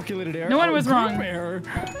error. Uncalculated error. No one was group wrong. Error.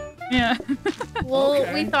 Yeah. Well,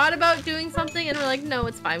 Okay. we thought about doing something and we're like, no,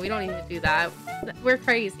 it's fine. We don't need to do that. We're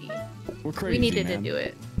crazy. We're crazy. We needed man. to do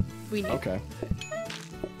it. We needed. Okay.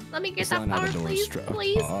 Let me get This that line out flour, the door please. is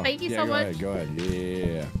Please. Thank you yeah, so go much. Ahead, go ahead.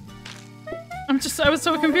 Yeah. I was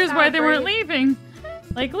so confused why they weren't leaving.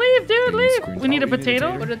 Like, leave, dude, leave. We need a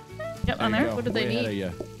potato. What did, Yep, on there. What did they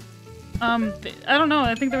need? I don't know.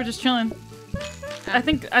 I think they were just chilling. I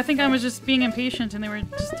think I was just being impatient and they were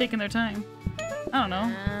just taking their time. I don't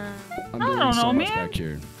know. I'm I doing don't so know, much man. back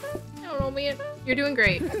here. I don't know, man. You're doing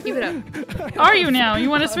great. Keep it up. Are you now? You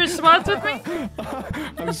want to switch spots with me?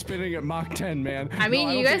 I'm spinning at Mach 10, man. I mean,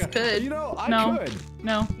 No, you don't guys think could. You know, I No. could.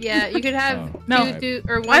 No. Yeah, you could have No. two do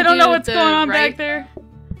or one. I don't know do what's the going on right. back there. I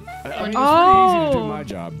mean, it's pretty easy to Oh. do my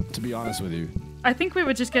job, to be honest with you. I think we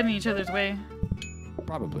would just get in each other's way.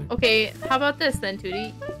 Probably. Okay, how about this then,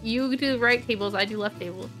 Tootie? You do right tables, I do left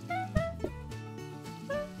tables.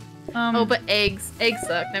 Oh, but eggs. Eggs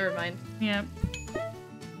suck. Never mind. Yeah.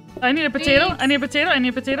 I need a potato. Thanks. I need a potato. I need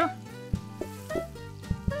a potato.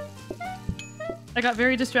 I got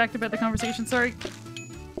very distracted by the conversation. Sorry.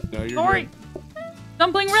 No, you're Sorry. good.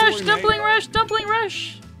 Dumpling rush! Sorry, Dumpling mate. rush! Dumpling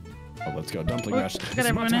rush! Oh, let's go. Dumpling Oh, rush. got It's my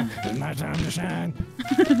everyone time. in. It's my time to shine.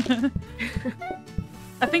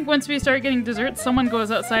 I think once we start getting desserts, someone goes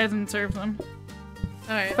outside and serves them.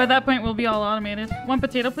 Alright. By that point, we'll be all automated. One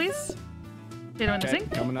potato, please. Potato in the Okay,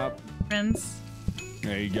 sink. coming up. Friends.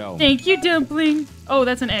 There you go. Thank you, dumpling. Oh,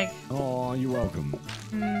 that's an egg. Oh, you're welcome.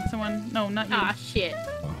 Someone. No, not you. Ah, shit.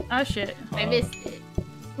 Ah, shit. I missed it.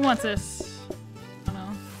 Who wants this? I don't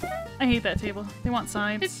know. I hate that table. They want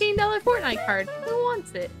sides. $15 Fortnite card. Who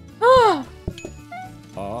wants it? Oh!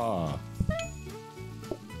 Ah.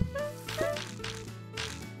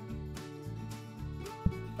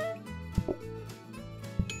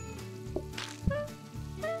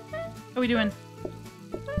 How we doing?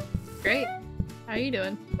 Great. How are you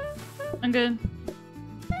doing? I'm good.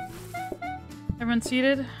 Everyone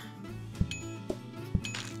seated?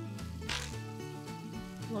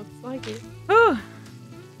 Looks like it. Whew!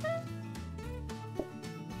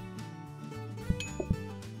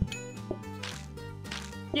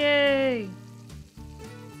 Yay!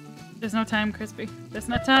 There's no time, Crispy. There's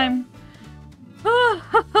no time.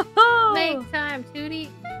 Make time, Tootie.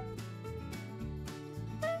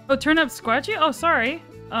 Oh, turn up Squatchy? Oh, sorry.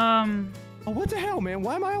 Oh, what the hell, man?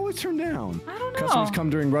 Why am I always turned down? I don't know. Customers come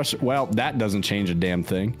during rush. Well, that doesn't change a damn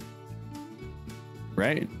thing.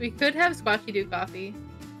 Right? We could have Squatchy do coffee.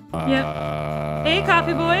 Hey,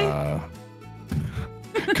 coffee boy.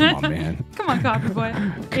 Come on, man. Come on, coffee boy.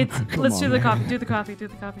 Let's do the coffee. Do the coffee. Do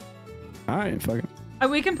the coffee. All right, fuck it.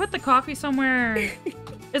 We can put the coffee somewhere.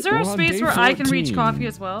 Is there a We're on space day where I can reach 14. coffee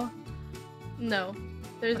as well? No.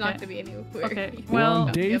 There's not Okay. going to be anywhere. Okay, you can We're on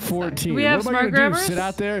well- day go beside. 14. We have what am I smart gonna do? grabbers? Sit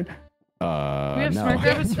out there? We have no. smart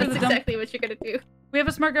grabbers for the That's dump. exactly what you're going to do. We have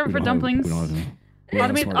a smart grabber We for don't have- dumplings. we don't have- we don't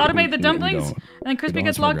have Automate, smart- automate the we dumplings, don't. and then Crispy don't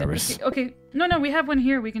gets have smart locked. grabbers. Okay, no, we have one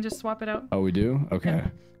here. We can just swap it out. Oh, we do? Okay. Yeah.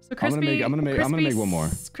 So Crispy, I'm gonna make one more.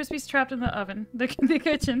 Crispy's trapped in the oven, the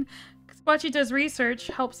kitchen. Squatchy does research,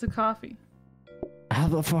 helps the coffee. How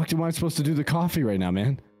the fuck am I supposed to do the coffee right now,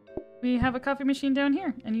 man? We have a coffee machine down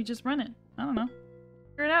here, and you just run it. I don't know.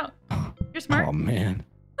 Figure it out. You're smart. Oh, man.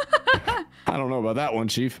 I don't know about that one,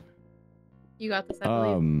 Chief. You got this, I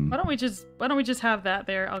believe. Why don't we just have that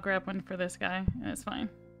there? I'll grab one for this guy, and it's fine.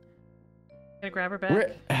 Get a grabber back.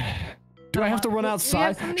 Where, do I have to run We have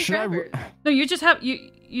outside? so many Should I? grabbers. No, you just have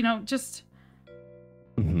you know just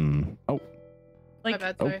Oh, like My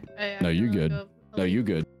bad, oh. sorry. No, you good. No, you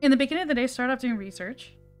good. in the beginning of the day, start off doing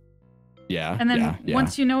research, Yeah. and then yeah.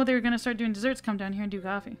 once you know they're gonna start doing desserts, come down here and do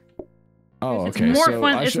coffee. Oh, It's okay. more so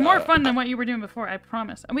fun. I It's should- more fun than what you were doing before. I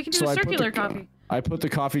promise. And we can do So a I put circular the- coffee. I put the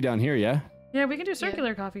coffee down here, yeah? Yeah, we can do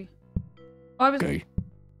circular coffee. Oh, I was. Okay.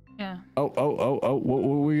 Yeah, Oh. What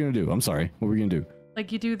were we gonna do? I'm sorry. What were we gonna do?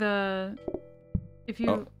 like you do the. If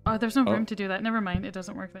you. Oh, there's no room to do that. Never mind. It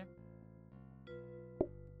doesn't work there.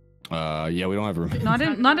 Yeah, we don't have room.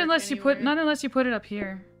 Not unless you put it up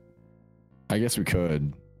here. I guess we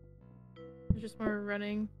could. There's just more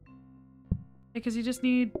running. Because you just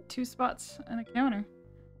need 2 spots and a counter.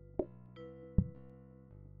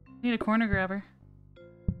 Need a corner grabber.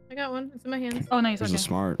 I got one. It's in my hands. Oh, nice. There's Okay. a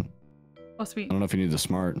smart. Oh, sweet. I don't know if you need the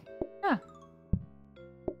smart. Yeah.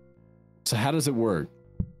 So how does it work?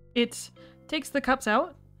 It takes the cups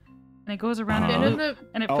out and it goes around Uh-huh. in a loop,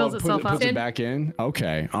 and it fills itself up. Puts it back in?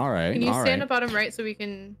 Okay. All right. Can you all stand right. at bottom right so we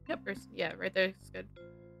can... Yep. Yeah, right there. It's good.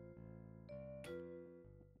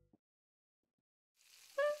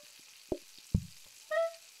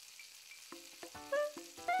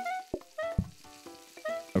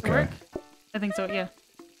 Okay. Work? I think so, yeah.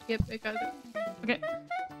 Yep, it got it. Okay.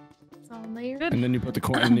 It's all layered. Good. And then you put the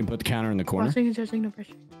corner. And then you put the counter in the corner. Watching and judging, no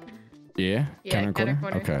pressure. Yeah. Yeah, counter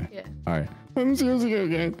corner. Okay. Yeah. All right. I'm seriously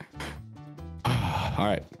again. All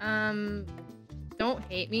right. Don't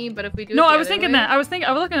hate me, but if we do No, it the I was other thinking way... that. I was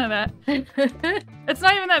looking at that. It's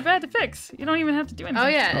not even that bad to fix. You don't even have to do anything. Oh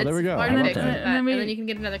yeah, Oh, there we go. Hard I to love fix that. like And that. then And then you can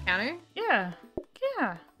get another counter. Yeah.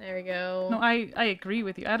 Yeah. There we go. No, I agree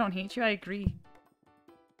with you. I don't hate you. I agree.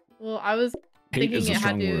 Well, I was Hate thinking is a it had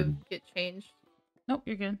strong to word. get changed. Nope,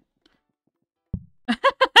 you're good.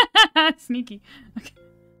 Sneaky. Okay.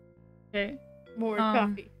 Okay. More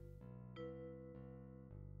coffee.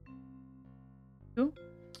 Who?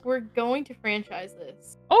 We're going to franchise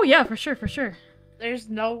this. Oh yeah, for sure, for sure. There's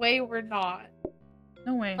no way we're not.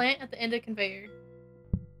 No way. Plant at the end of conveyor.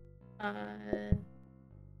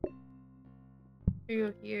 Here you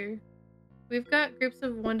go here. We've got groups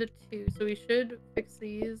of 1 to 2, so we should fix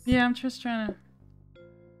these. Yeah, I'm just trying to.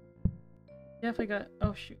 Definitely got.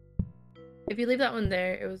 Oh shoot. If you leave that one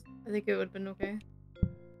there, I think it would have been okay.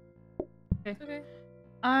 Okay. It's okay.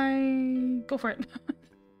 I go for it.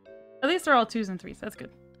 At least they're all 2s and 3s. That's good.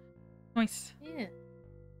 Nice. Yeah.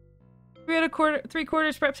 We had a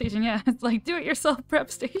 3/4 prep station. Yeah, it's like do it yourself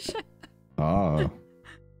prep station. Oh.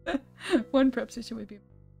 1 prep station would be.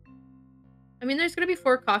 I mean, there's gonna be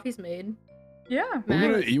 4 coffees made. Yeah.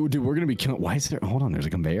 We're gonna be killing. Why is there? Hold on. There's a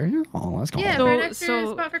conveyor here. Oh, that's cool. Yeah, So- right next to so-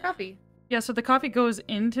 a spot for coffee. Yeah. So the coffee goes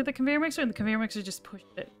into the conveyor mixer, and the conveyor mixer just pushed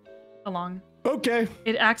it along. Okay.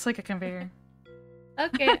 It acts like a conveyor.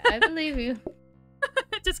 Okay, I believe you.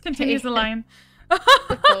 It just continues the line.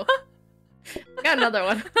 Oh. Got another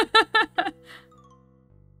one.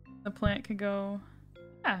 The plant could go.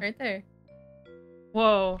 Yeah. Right there.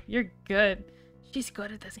 Whoa, you're good. She's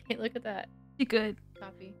good at this. Hey, look at that. She's good.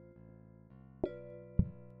 Coffee.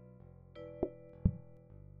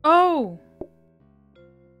 Oh.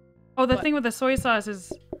 Oh, the What? thing with the soy sauce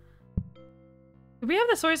is. Do we have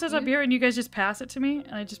the soy sauce up here and you guys just pass it to me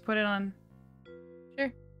and I just put it on? Sure.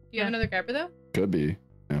 Do you have another grabber though? Could be.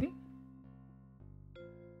 Yeah.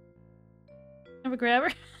 Have a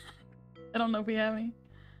grabber? I don't know if we have any.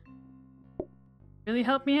 Really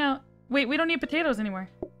help me out. Wait, we don't need potatoes anymore.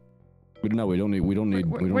 No, we don't need. We don't need.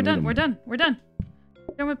 We're done. We're done. We're done.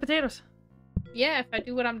 We're done with potatoes. Yeah, if I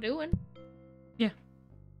do what I'm doing. Yeah.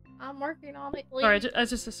 I'm working on it. Sorry, I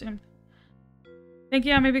just assumed. Thank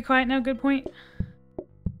you. I may be quiet now. Good point.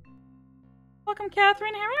 Welcome,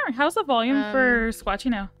 Catherine. How's the volume for Squatchy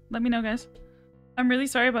now? Let me know, guys. I'm really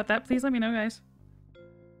sorry about that. Please let me know, guys.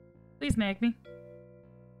 Please nag me.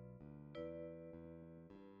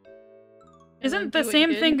 Isn't the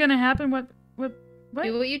same thing gonna happen? What? Do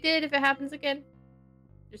what you did if it happens again.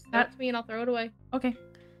 Just throw it to me and I'll throw it away. Okay.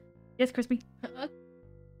 Yes, Crispy.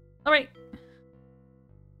 All right.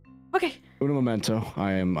 Okay. Uno momento.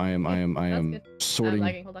 I am good. sorting. I'm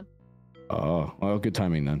lagging. Hold on. Oh, well, good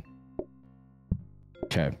timing then.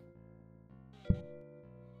 Okay.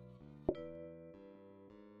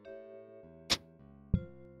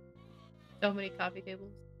 So many coffee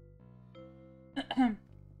tables.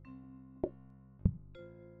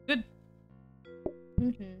 Good.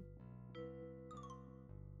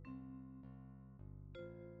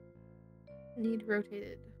 Need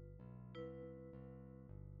rotated.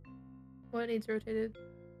 What needs rotated?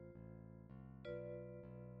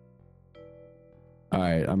 All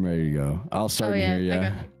right, I'm ready to go. I'll start yeah, here.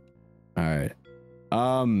 Yeah. All right.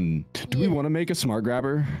 Do we want to make a smart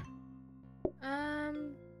grabber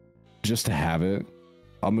just to have it?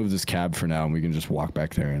 I'll move this cab for now, and we can just walk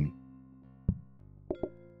back there and.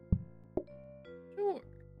 Sure.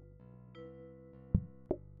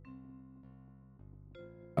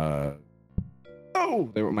 Oh,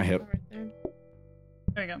 they were at my hip. Right there.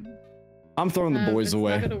 There you go. I'm throwing the boys it's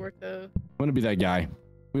away. not gonna work though. I'm gonna be that guy.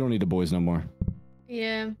 We don't need the boys no more.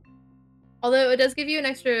 Yeah. Although it does give you an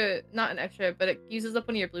extra, not an extra, but it uses up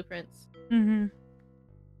one of your blueprints. Mm-hmm.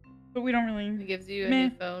 But we don't really. It gives you a Meh.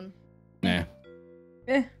 new phone. Nah.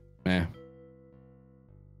 Eh. Meh.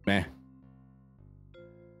 Meh.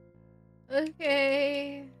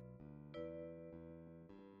 Okay.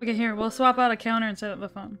 Okay, here, we'll swap out a counter and set up the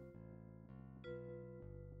phone.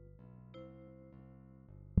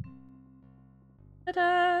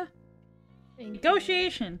 Ta-da!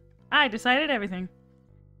 Negotiation! I decided everything.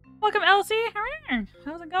 Welcome, Elsie!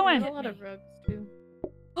 How's it going? There's a lot of rugs, too.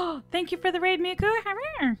 Oh, thank you for the raid, Miku!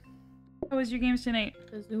 How was your games tonight?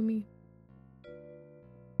 Kazumi.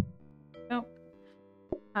 Oh.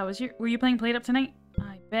 Were you playing PlateUp tonight?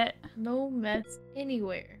 I bet. No mess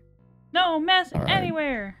anywhere. No mess All right.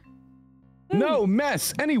 anywhere! Ooh. No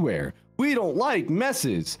mess anywhere. We don't like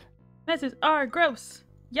messes. Messes are gross.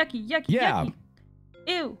 Yucky, yucky, Yeah. yucky.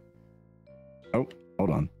 Ew. Oh, hold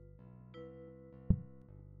on.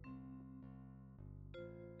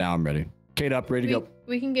 Now I'm ready. Kate up, ready to go.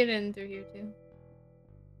 We can get in through here, too.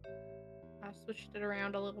 I switched it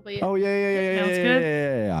around a little bit. Oh, yeah. Sounds good.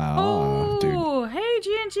 Yeah. Oh, dude. hey,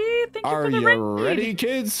 G&G. Thank you Are for the you raid. ready,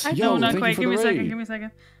 kids? No, not thank quite. you for Give me a the second. raid. Give me a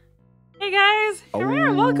second. Hey, guys.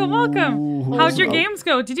 Welcome, welcome. Ooh, How'd your oh. games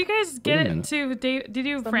go? Did you guys Wait a get it minute. to... Did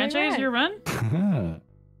you Something franchise red. your run?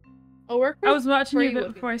 Oh, we're I was watching where you you would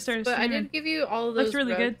be before I missed, started But I streaming. did give you all of Looks those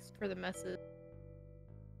really good. rugs for the messes.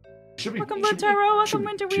 Welcome, Lintaro. Welcome, should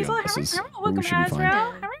Winter be Weasel. on buses. Welcome, We should be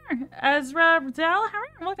fine. fine. Ezra Rizal.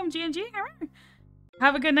 Welcome, G&G.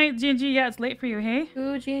 Have a good night, G&G. Yeah, it's late for you, hey?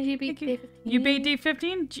 Ooh, G&G beat Thank you. day 15. You beat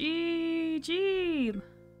D15? GG.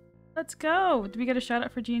 Let's go. Did we get a shout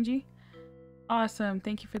out for G&G? Awesome.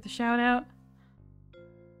 Thank you for the shout out.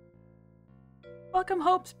 Welcome,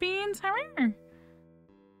 Hope's Beans.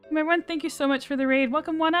 Everyone, thank you so much for the raid.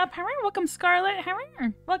 Welcome, One Up. Welcome, Scarlet.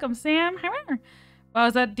 Welcome, Sam. Wow,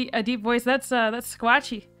 is that a deep voice? That's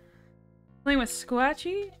Squatchy. Playing with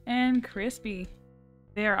Squatchy and Crispy.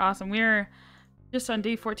 They are awesome. We're just on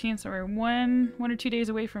day 14, so we're one or 2 days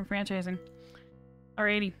away from franchising.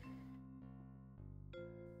 Alrighty.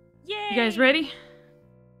 Yay! You guys ready?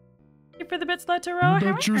 Ready for the bits let to row?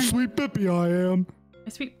 That's your sweet Bippy, I am. My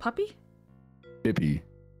sweet puppy? Bippy.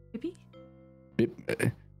 Bippy?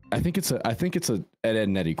 I think it's a Ed, Ed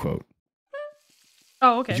and Eddie quote.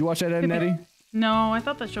 Oh, okay. Did you watch Ed, Ed and Eddie? No, I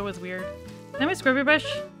thought that show was weird. Can I my Scrubby Brush?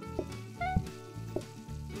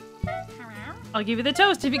 I'll give you the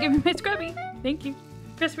toast if you give me my Scrubby. Thank you.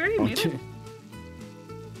 Chris, we already made it.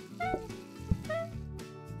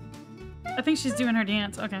 I think she's doing her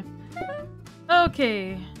dance. Okay.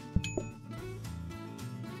 Okay.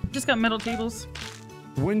 Just got metal tables.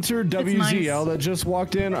 Winter WZL that just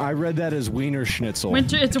walked in. I read that as Wiener Schnitzel.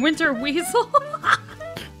 It's Winter Weasel.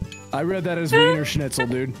 I read that as Wiener Schnitzel,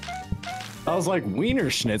 dude. I was like, Wiener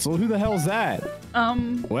Schnitzel? Who the hell's that?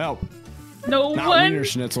 Well, no not one. Wiener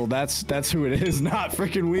Schnitzel. That's who it is. Not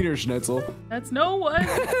freaking Wiener Schnitzel. That's no one.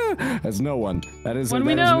 That's no one. That is When an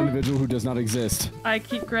we know. individual who does not exist. I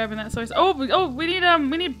keep grabbing that source. Oh, we need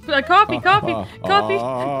coffee.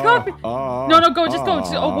 No, go, just go.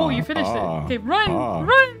 Oh, whoa, you finished it. Okay, run.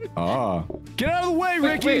 Get out of the way,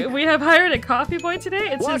 Ricky. Wait, we have hired a coffee boy today.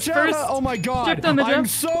 It's Watch his out. first. Oh my god. shift on the I'm job.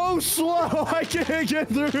 so slow. I can't get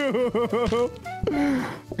through.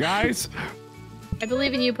 Guys, I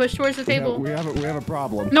believe in you. Push towards the table. we have a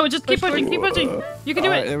problem. No, just keep Push pushing. Keep pushing. You can do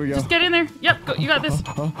Alright, it. there we go. Just get in there. Yep, go, you got this.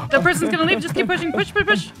 That person's gonna leave. Just keep pushing. Push.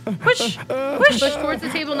 Push towards the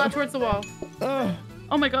table, not towards the wall.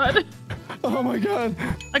 Oh my god. Oh my god.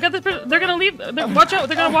 I got this person. They're gonna leave. Watch out.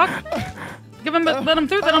 They're gonna walk. Give them. Let them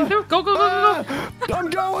through. Let them through. Go. I'm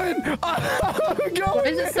going. I'm going. Why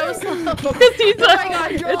is it so slow? Because he's Oh my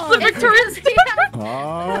god. It's the Victoria's. Oh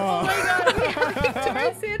my god. We have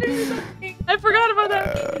Victoria's Sanders or something. I forgot about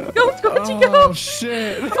that. Go, Squatchy, Oh go.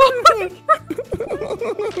 shit. Oh my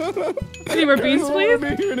god. Any more beans, I don't want to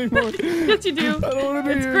please? be here anymore. Yes, you do. I don't want to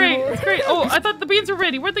be It's here great. anymore. It's great. Oh, I thought the beans were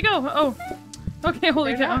ready. Where'd they go? Oh. Okay,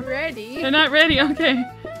 holy They're cow. not ready. They're not ready. Okay.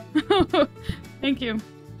 Thank you.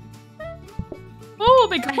 Oh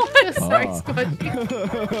my god. I'm so sorry, Squatchy.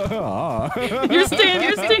 You're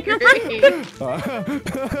staying Great. right.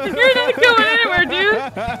 You're not going anywhere, dude.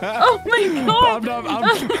 Oh my god.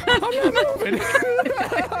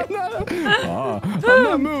 I'm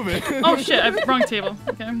not moving. Oh shit, I wrong table.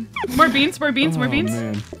 Okay. More beans. Oh,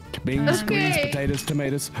 man. Beans, Okay. greens, potatoes,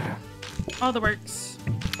 tomatoes. All the works.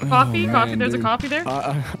 Coffee, Oh, coffee. man, There's dude. a coffee there.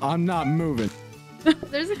 I'm not moving.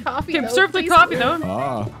 There's a coffee. Okay, though, serve the please. coffee though.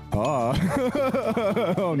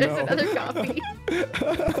 Oh There's no. another coffee.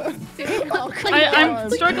 Dude, I'm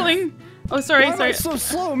struggling. Oh, sorry, Why am sorry. I so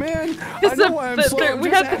slow, man? I Because know why I'm slow. I'm we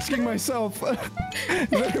just have asking myself.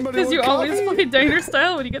 because you always play diner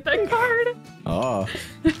style when you get that card. Oh.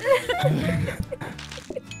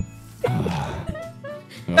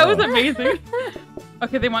 That was amazing.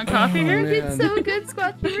 Okay, they want coffee here? You did so good,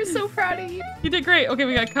 Squatchy. We're so proud of you. You did great. Okay,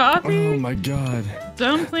 we got coffee. Oh my god.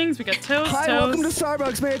 Dumplings, we got toast, Hi, welcome to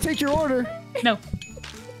Starbucks. May I take your order? No.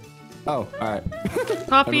 Oh, alright.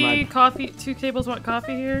 Coffee. 2 tables want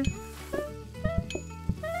coffee here.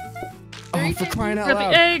 Oh, for crying out Got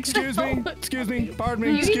loud. the eggs. Excuse me, pardon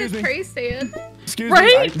me, You excuse need a me. tray stand. Excuse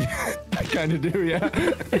Right? me. I kind of do, yeah.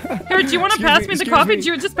 Here, do you want to pass me the coffee? Do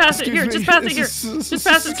you just pass it here? Just pass it here. Just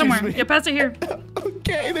pass it somewhere. Yeah, pass it here.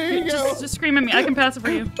 Okay, there you go. Just scream at me. I can pass it for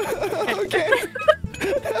you. Okay.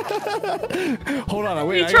 Hold on,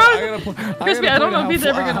 wait. Crispy, I don't know if he's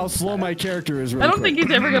ever gonna. How slow my character is. I don't think he's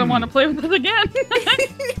ever gonna want to play with us again.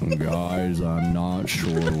 Guys, I'm not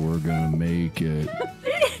sure we're gonna make it.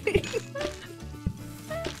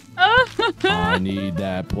 I need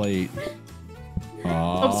that plate.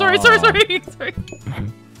 Oh, sorry. I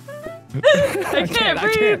can't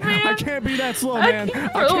breathe, man. I can't be that slow, man.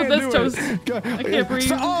 I can't do toast. it. I can't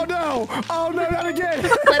breathe. Oh no! Oh no! Not again!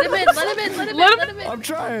 Let him in. I'm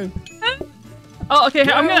trying. Oh, okay.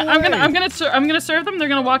 I'm gonna serve them. They're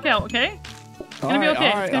gonna walk out. Okay. It's gonna be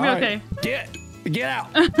okay. It's gonna be okay. Get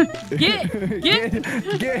out!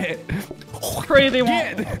 Get! Pray they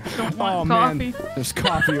don't want coffee. Man. There's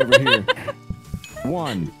coffee over here.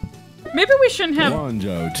 1. Maybe we shouldn't have. 1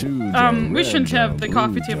 Joe, 2 Joe. We shouldn't Joe, have the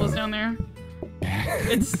coffee Joe. tables down there.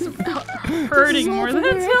 It's hurting more than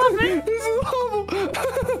it's helping.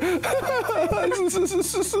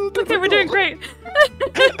 Okay, we're doing great.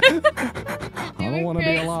 I don't want to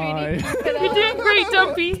be alive. You're doing great,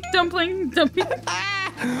 Dumpy. Dumpy.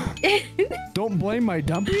 Don't blame my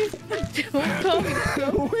dumpy?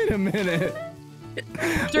 Wait a minute.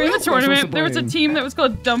 During the tournament, there was a team that was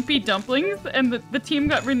called Dumpy Dumplings, and the team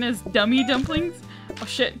got written as Dummy Dumplings. Oh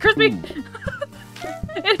shit. Crispy!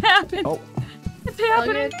 It happened. Oh. It's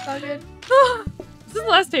happening. All good. Is this the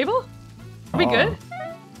last table? Are we good?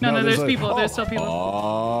 No, there's people. There's still people.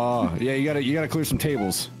 Oh, yeah, you gotta clear some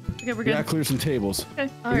tables. Okay, we're You good. gotta clear some tables.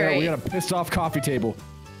 Okay. We got a pissed off coffee table.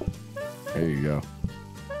 There you go.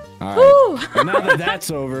 All Woo! right. And now that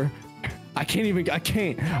that's over, I can't.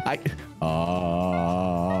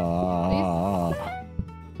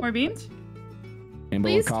 More beans? Rainbow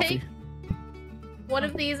Please coffee. take one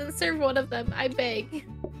of these and serve one of them. I beg.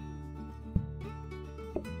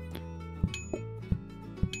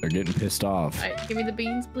 They're getting pissed off. All right, give me the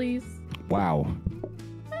beans, please. Wow.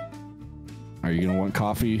 Are you gonna want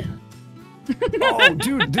coffee? Oh,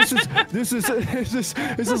 dude, this is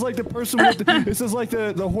like the person with this is like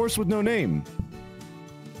the horse with no name.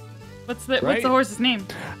 What's the horse's name?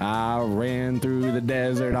 I ran through the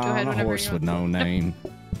desert on a horse with no name.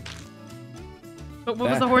 But what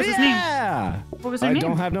was the horse's name? Yeah. What was their name? I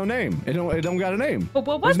don't have no name. It don't got a name. But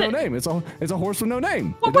what was There's it? no name. It's a horse with no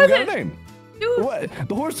name. What it don't was got it? a name. Dude. What?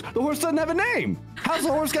 The horse doesn't have a name. How's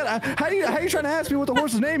the horse got? How you trying to ask me what the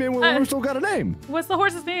horse's name is when the horse don't got a name? What's the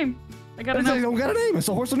horse's name? I gotta It know. don't got a name. It's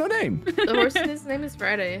a horse with no name. The horse's name is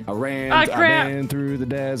Friday. I ran crap. through the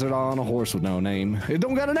desert on a horse with no name. It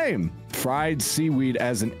don't got a name. Fried seaweed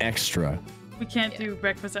as an extra. We can't do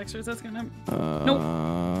breakfast extras. That's gonna.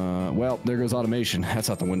 Well, there goes automation.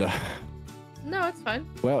 That's out the window. No, it's fine.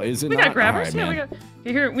 Well, is it We not? got grabbers. All right, Yeah, we man. got.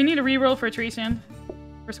 Okay, here, we need a reroll for a tree stand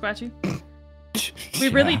for Squatchy. We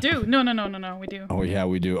really do. No, we do. Oh yeah,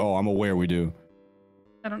 we do. Oh, I'm aware we do.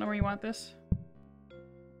 I don't know where you want this.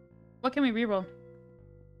 What can we reroll?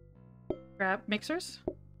 Grab mixers?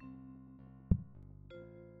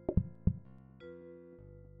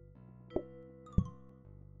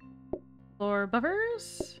 Floor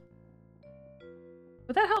buffers?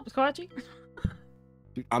 Would that help, Squatchy?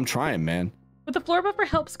 Dude, I'm trying, man. Would the floor buffer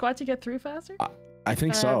help Squatchy get through faster? I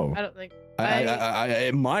think so. I don't think.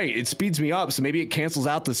 It might. It speeds me up, so maybe it cancels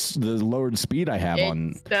out the lowered speed I have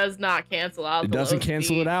on. It does not cancel out. It the doesn't low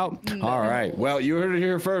cancel speed. it out? No. All right. Well, you heard it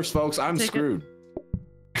here first, folks. I'm Take it. screwed.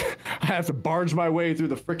 I have to barge my way through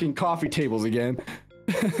the freaking coffee tables again.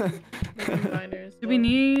 Reminders. Do we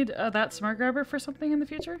need that smart grabber for something in the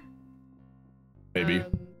future? Maybe.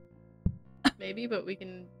 Maybe, but we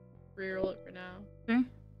can reroll it for now. Okay.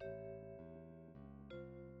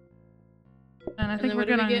 And I think then we're what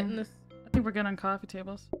do good we get in on. this? I think we're good on coffee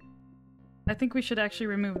tables. I think we should actually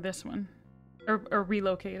remove this one, or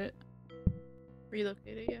relocate it.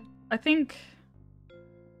 Relocate it, yeah. I think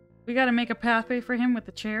we got to make a pathway for him with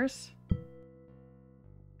the chairs.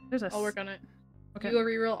 There's a. I'll work on it. Okay. You go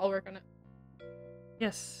reroll. I'll work on it.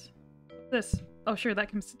 Yes. This. Oh, sure. That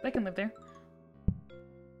can live there.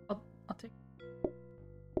 I'll take.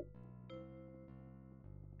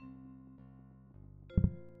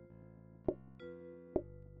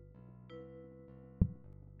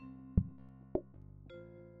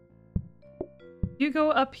 You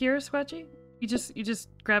go up here, Squatchy? You just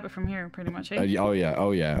grab it from here, pretty much. Hey? Oh yeah.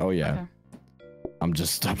 Okay. I'm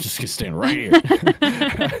just gonna stand right here.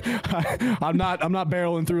 I'm not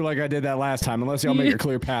barreling through like I did that last time, unless y'all make a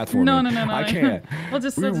clear path for me. No. I can't.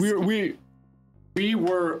 We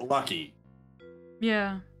were lucky.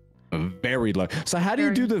 Yeah. Very lucky. So how do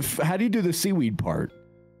you do the seaweed part?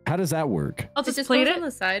 How does that work? I'll just It plate it on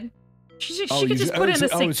the side. She could just put it in the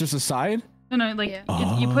sink. Oh, it's just a side? No, like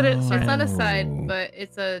you put it. So it's not a side, but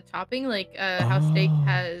it's a topping, like how steak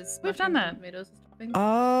has. We've done that. Tomatoes as topping.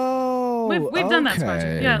 Oh, we've done that,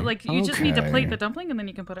 Squatchy. Yeah, like you just need to plate the the. dumpling and then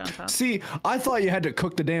you can put it on top. See, I thought you had to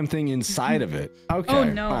cook the damn thing inside of it. Okay. Oh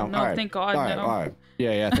no, Wow, no, all right. thank God, All right, no. all right.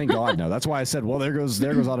 Yeah, thank God, no. That's why I said, well, there goes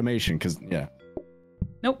automation, because yeah.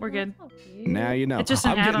 Nope, we're good. Now you know. It's just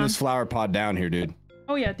an I'm getting add-on. this flower pot down here, dude.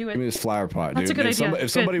 Oh yeah, do Give me it. this flower pot, That's dude. a good idea.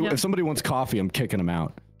 If somebody wants coffee, I'm kicking them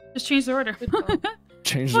out. Just change the order.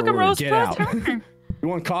 Change the Welcome, order. Rose Get Post out. Hammer. You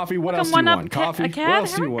want coffee? What else Welcome, do you one want? up Coffee? a What cat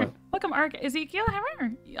else do you hammer. want? Welcome, Ezekiel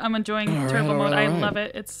Hammer. I'm enjoying All right, turbo all mode. right, I all right. love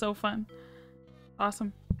it. It's so fun.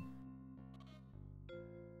 Awesome.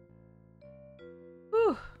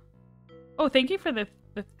 Whew. Oh, thank you for the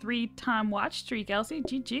 3-time watch streak, Elsie.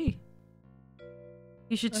 GG.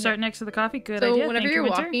 You should start next to the coffee. Good idea. So whenever Thank you're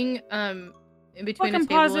you, Winter. walking, in between Welcome, a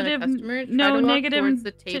table positive, and a customer, try no to walk negative, towards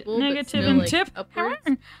the table, negative but still, and like, tip. upwards.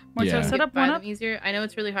 More Yeah. so set up Buy one them up. easier. I know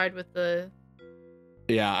it's really hard with the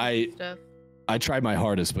Yeah, stuff. I tried my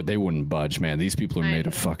hardest, but they wouldn't budge, man. These people are I made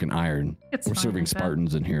of know. fucking iron. It's We're fine serving like that.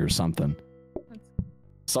 Spartans in here or something. That's-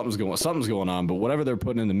 Something's going on, but whatever they're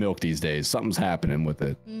putting in the milk these days, something's happening with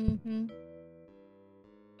it. Mhm.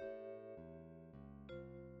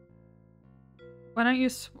 Why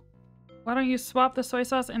don't you swap the soy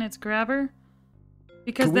sauce and its grabber?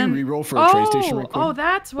 Because Could then we re-roll for a train station real quick? Oh,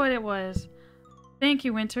 that's what it was. Thank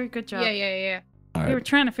you, Winter. Good job. Yeah. All We right. were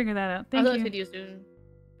trying to figure that out. I Thank thought you. you was doing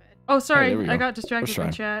bad. Oh, sorry. there we I go. got distracted Let's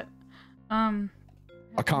from chat.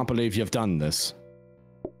 I can't believe you've done this.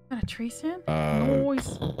 Got a trace in? Uh,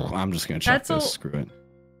 Nice. I'm just gonna check That's this. a- Screw it.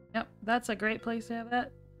 Yep, that's a great place to have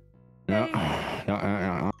that.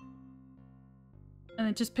 Yeah. And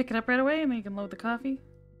then just pick it up right away and then you can load the coffee.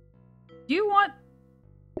 Do you want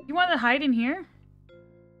to hide in here?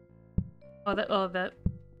 Oh, that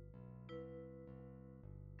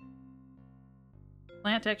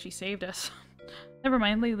plant actually saved us. Never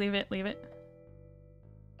mind, leave it.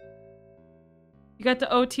 You got the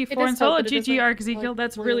OT4 It and does solo. help, but it GG doesn't, Arc Ezekiel. like,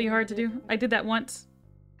 That's work really with hard to it. do. I did that once.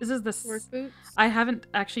 This is the Work boots. I haven't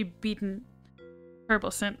actually beaten Purple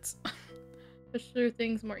since. Push through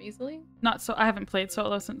things more easily. Not so. I haven't played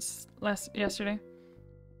solo since yesterday.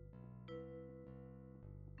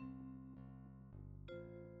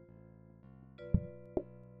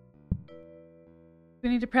 We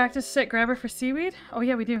need to practice set grabber for seaweed. Oh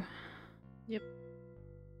yeah, we do. Yep.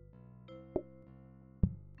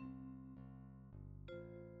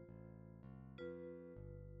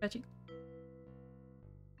 Betchy.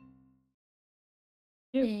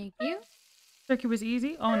 Thank you. Turkey was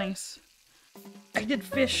easy. Oh, nice. I did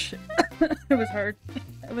fish. It was hard.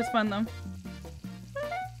 It was fun though.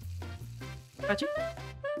 Betchy.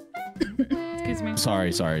 Excuse me.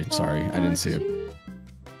 Sorry. I didn't see it.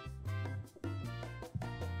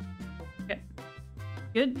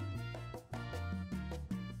 Good.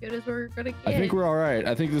 Good as we're gonna get. I think we're all right.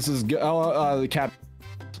 I think this is good. The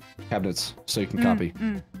cabinets, so you can copy.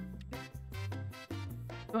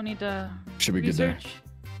 Don't need to Should be good there. research.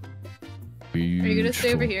 Are you gonna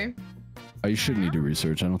stay over here? Oh, you shouldn't need to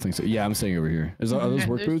research. I don't think so. Yeah, I'm staying over here. Are those Okay,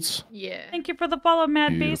 work there's- boots? Yeah. Thank you for the follow,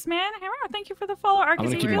 Mad Yeah. Baseman. Hammer, thank you for the follow, Arc I'm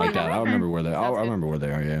gonna keep them like that. I'll remember where they. I'll Sounds good. remember where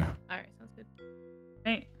they are. Yeah. All right, sounds good.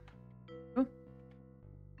 Hey. Oh.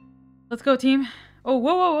 Let's go, team. Oh,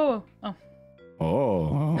 whoa. Oh.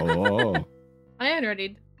 Oh. I am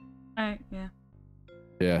ready. Yeah.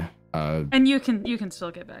 Yeah. And you can still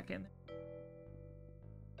get back in.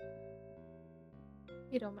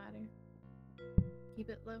 It don't matter. Keep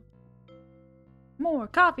it low. More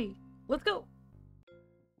coffee. Let's go.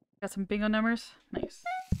 Got some bingo numbers. Nice.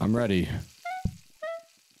 I'm ready.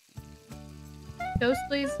 Toast,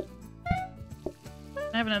 please.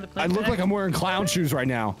 I have another plate. I look like I'm wearing clown shoes right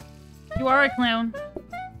now. You are a clown.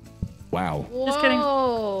 Wow. Just kidding.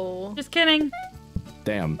 Whoa. Just kidding.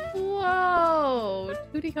 Damn. Whoa.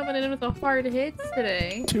 Tootie coming in with the hard hits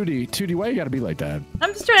today. Tootie, why you gotta be like that?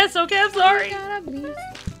 I'm stressed. Okay, I'm sorry. Gotta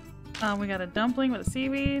be. We got a dumpling with a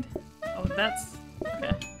seaweed. Oh, that's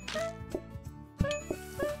okay.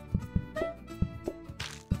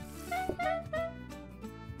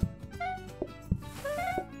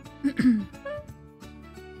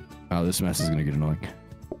 Oh, this mess is gonna get annoying.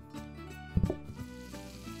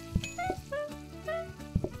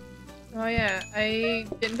 Oh yeah, I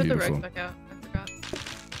didn't put the Beautiful. rugs back out. I forgot.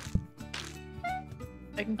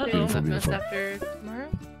 I can clean Beautiful, that mess beautiful. after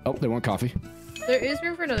tomorrow. Oh, they want coffee. There is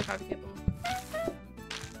room for another coffee table.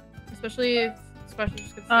 Especially if Squatchy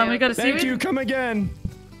just gets We got a Thank seaweed? you. Come again.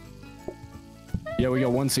 Yeah, we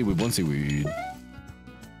got one seaweed. One seaweed.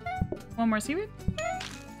 One more seaweed?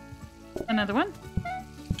 Another one?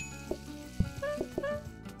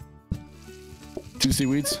 2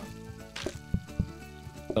 seaweeds.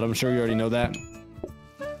 But I'm sure you already know that.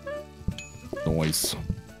 Noise.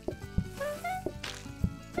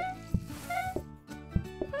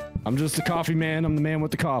 I'm just a coffee man. I'm the man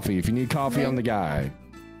with the coffee. If you need coffee, I'm the guy.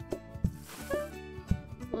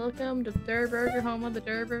 Welcome to Durr Burger, home of the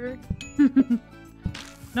Durr Burger.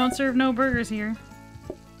 Don't serve no burgers here.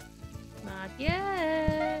 Not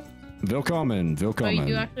yet. Willkommen. Oh, Willkommen. you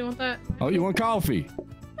do actually want that? Oh, you want coffee?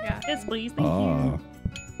 Yeah. Yes, please. Thank you.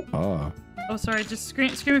 Ah. Oh, sorry. Just scream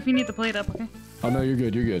if you need the plate up, okay? Oh, no, you're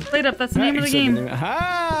good. You're good. Plate up. That's the name of the Hey, game. said the name-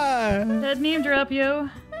 Hi! Dead name drop, yo.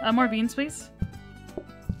 More beans, please.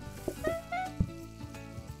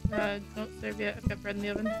 Don't serve yet. I've got bread in the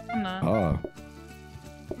oven. I'm not. Ah.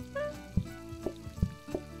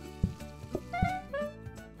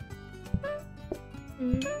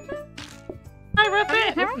 Hi,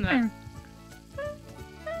 Ruffin. yeah, open that.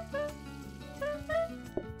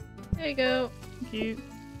 There you go. Thank you.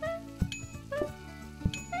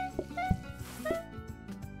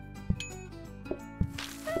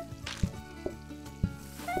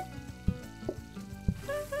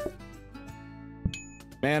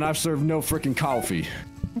 Man, I've served no freaking coffee.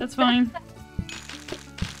 That's fine.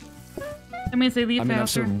 That means they leave I mean, I've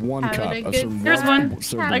faster. served one Have cup. a I've good served Here's one.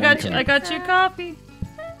 served I one got you. cup. I got you coffee.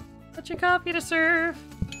 Got you coffee to serve.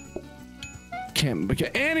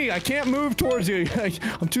 Can't, Annie, I can't move towards you.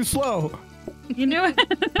 I'm too slow. You knew it.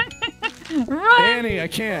 Run. Annie, I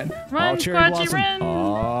can't. Run, oh, cherry Squatchy, blossom. run.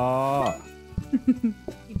 Oh.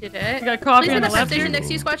 You did it. You got coffee Please, on in the the prep left station here. next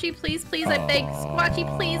to you, Squatchy. Please, please, I beg. Squatchy,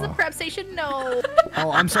 please, the prep station. No.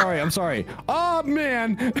 Oh, I'm sorry. I'm sorry. Oh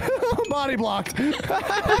man, body blocked. We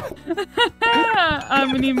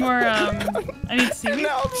need more. I need seaweed.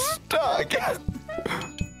 Now I'm stuck.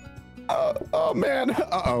 Oh man.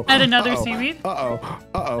 Uh-oh. Add another Uh-oh. seaweed. Uh-oh.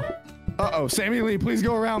 Uh-oh. Uh-oh. Sammy Lee, please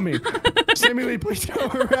go around me. Sammy Lee, please go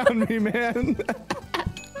around me, man.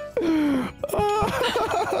 Oh,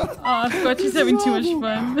 Squatchy's having too much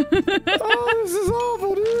fun. Oh, this is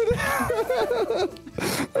awful, dude.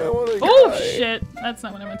 I wanna Oh die. shit! That's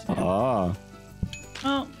not what I meant to do. Ah.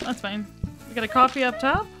 Oh, that's fine. We got a coffee up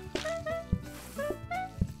top.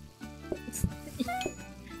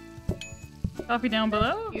 Coffee down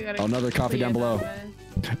below. You gotta Another coffee clear down below.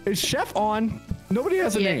 that Is Chef on? Nobody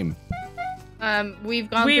has a Yeah. name. mess. We've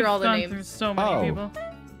gone We've through all the gone names. through so many Oh. people.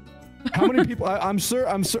 How many people? I'm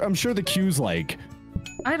sure the queue's like.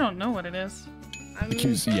 I don't know what it is. The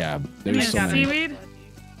queue's, yeah. You There's mean so many. seaweed?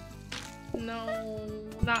 No,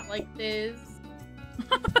 not like this.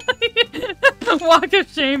 Walk of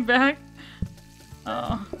shame back.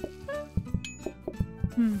 Oh.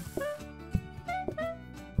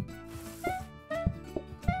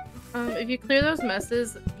 If you clear those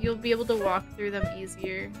messes, you'll be able to walk through them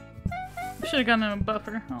easier. Should have gotten a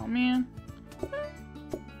buffer. Oh man.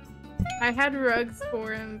 I had rugs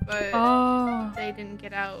for him, but Oh. they didn't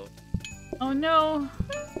get out. Oh no.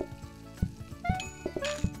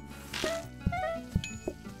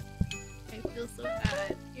 I feel so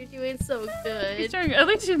bad. You're doing so good. At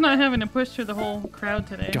least he's not having to push through the whole crowd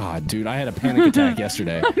today. God, dude, I had a panic attack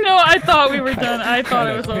yesterday. No, I thought we were done. I thought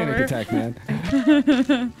it was Panic over. attack,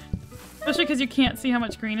 man. Especially because you can't see how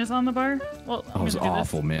much green is on the bar. Well, That was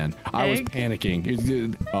awful, man. I was Egg? panicking.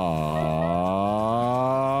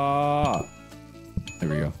 There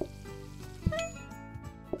we go.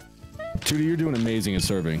 Tootie, you're doing amazing at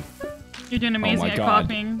serving. You're doing amazing my at God.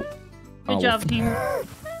 coughing. Good Oh, job, team.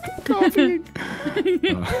 Coffee.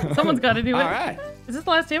 Someone's got to do it. All right. Is this the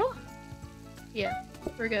last table? Yeah,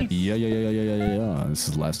 we're good. Yeah. This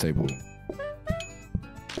is the last table.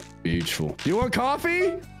 Beautiful. You want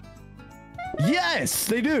coffee? Yes,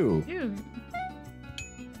 they do. Dude,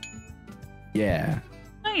 Yeah.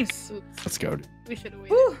 nice. Oops, Let's go. we should have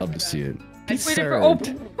Woo. waited. Love to see it. I It's waited for.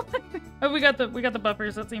 served. Oh, we got the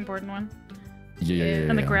buffers. That's the important one. Yeah.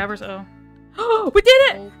 And the grabbers. Oh. Oh, we did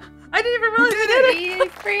it! Oh, I didn't even realize we did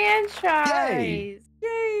it. franchise!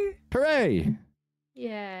 Yay! Hooray!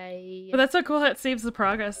 Yay! But that's so cool how it saves the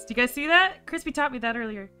progress. Do you guys see that? Crispy taught me that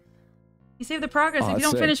earlier. You save the progress. Oh, If you that's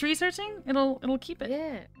don't sick. finish researching, it'll keep it.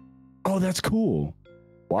 Yeah. Oh, that's cool.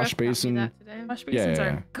 Wash Russ taught me basin. that today. Wash Yeah, basins yeah, are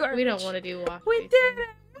yeah. garbage. We don't want to do wash We basin. did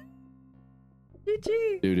it!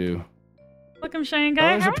 GG. Doo doo. Welcome, Cheyenne Oh,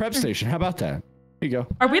 guy. there's a prep station. How about that? Here you go.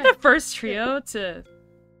 Are we the first trio to...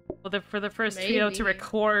 Well, for the first trio to Maybe.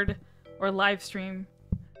 record or live stream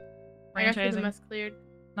I got you the franchising? mess cleared.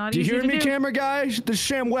 Not Do you easy hear to me, do. camera guy? The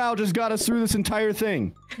ShamWow just got us through this entire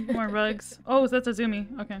thing. More rugs. Oh, that's a zoomie.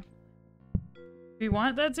 Okay. Do you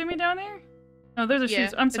want that zoomie down there? Oh, there's a Yeah,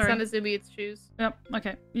 shoes. I'm sorry. It's not a Zoomy, it's shoes. Yep.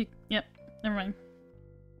 Okay. Yep. Never mind.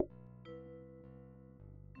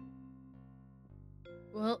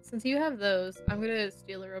 Well, since you have those, I'm gonna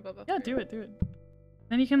steal a robot buff. Yeah, do it. Do it.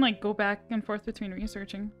 Then you can like go back and forth between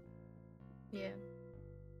researching. Yeah.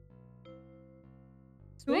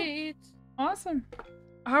 Cool. Sweet. Awesome.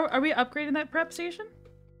 How are we upgrading that prep station?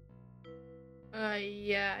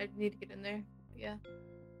 Yeah, I need to get in there. Yeah.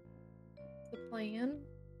 What's the plan?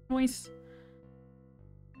 Nice.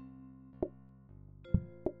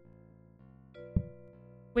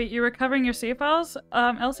 Wait, you're recovering your save files,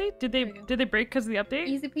 Elsie? Did There we go. they break because of the update?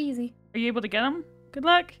 Easy peasy. Are you able to get them? Good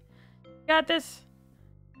luck. Got this.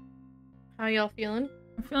 How y'all feeling?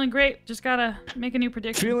 I'm feeling great. Just gotta make a new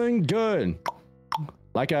prediction. Feeling good.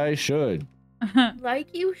 Like I should.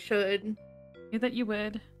 Like you should. Knew that you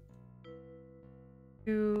would.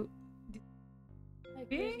 You... Like,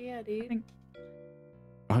 Me? yeah, dude. think-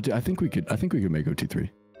 I think we could make OT3.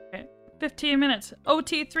 15 minutes.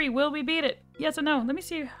 OT3. Will we beat it? Yes or no? Let me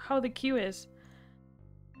see how the queue is.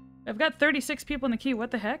 I've got 36 people in the queue.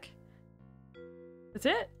 What the heck? That's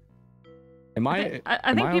it? Am I think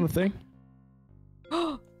am I on peop- the thing?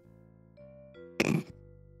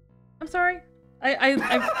 I'm sorry.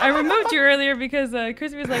 I removed you earlier because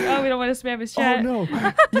Crispy was like, oh, we don't want to spam his chat. Oh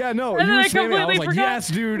no. Yeah, no. And You then were I spamming. I was completely like, forgot. yes,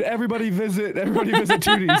 dude. Everybody visit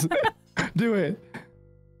Tooties. Do it.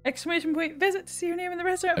 Exclamation point visit to see your name in the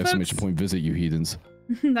restaurant, Exclamation folks. point visit, you heathens.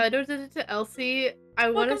 I did it to Elsie. I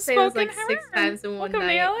want Welcome, to say it was like Spoken 6 Haran. times in one Welcome,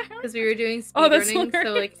 night. Niala. Because we were doing Oh, that's speedrunning, so like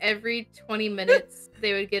hilarious. every 20 minutes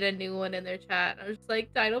they would get a new one in their chat. I was just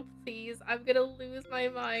like, Dino, please, I'm gonna lose my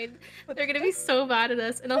mind. They're gonna be so mad at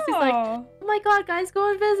us. And Elsie's like, Aw, oh my god, guys, go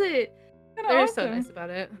and visit. kinda They're awesome. so nice about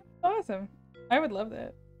it. Awesome. I would love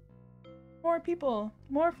that. More people,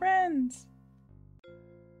 more friends.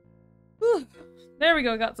 Whew. There we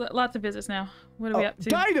go. Got lots of visits now. What are we up to?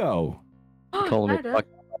 Dido. Calling me Dido. fuck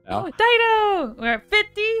now. Oh, Dido! We're at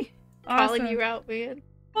 50. Calling Awesome. you out, man.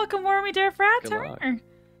 Welcome, Wormy Dare Frats. Good luck.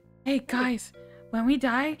 Hey guys, when we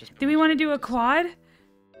die, Just do we want to do a quad?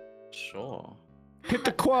 Sure. Hit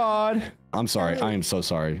the quad. I'm sorry. I am so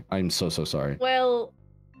sorry. I am so sorry. Well, What?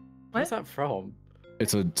 Where's that from?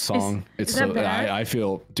 It's a song. It's is that so bad? I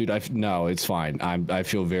feel, dude. No, it's fine. I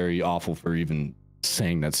feel very awful for even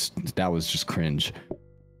saying that was just cringe.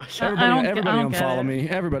 Everybody, I don't get unfollow it. me.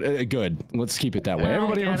 Everybody, good. Let's keep it that way. I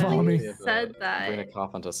don't Everybody get it. unfollow me. You said that. Sabrina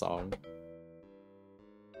Carpenter song.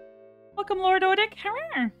 Welcome, Lord Odic.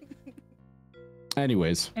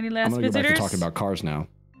 Anyways, Any I'm last gonna go back to visitors? talking about cars now.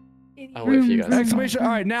 I'll wait for you guys. Exclamation! All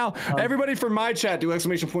right, now everybody from my chat do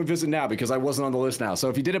exclamation point visit now because I wasn't on the list now. So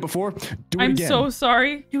if you did it before, do it I'm again. so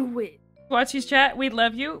sorry. Do it. Squatchy's chat, we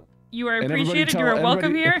love you. You are And everybody appreciated. tell You are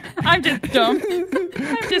welcome everybody- here. I'm just dumb.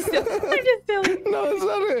 I'm just silly. No, that's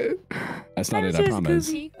not it. That's not I'm it. I just promise.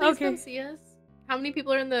 goofy. Please Okay. come see us. How many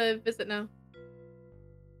people are in the visit now?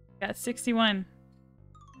 Got 61.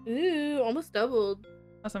 Ooh, almost doubled.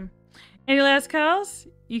 Awesome. Any last calls?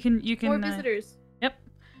 You can. More visitors. Yep.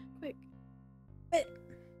 Quick,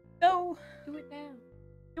 Go. do it now.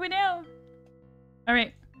 Do it now. All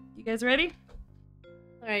right. You guys ready?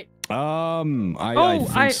 All right. I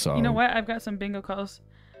think so. You know what? I've got some bingo calls.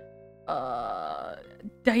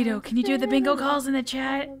 Dido, can you do the bingo calls in the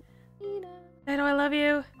chat? Dido, I love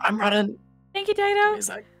you. I'm running. Thank you, Dido. Is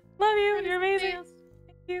that- Love you. You're amazing.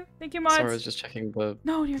 Thank you. Thank you, mods. Sorry, I was just checking the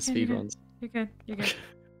No, you're good. speed You're good. runs. You're good. You're good.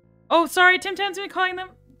 Oh, sorry. Tim Tam's been calling them.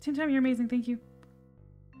 Tim Tam, you're amazing. Thank you.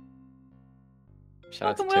 Shout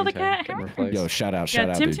out to Welcome, Will the Tim Tam, Cat. getting replaced. Yo, shout out,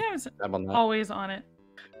 Yeah, Tim dude. Tam's I'm on that. always on it.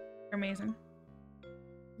 You're amazing.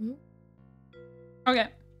 Mhm. Okay.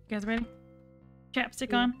 You guys ready?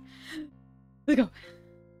 Chapstick on. Let's go.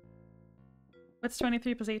 What's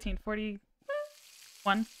 23 plus 18?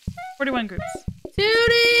 41. 41 groups.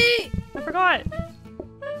 Tootie! I forgot.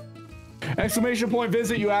 Exclamation point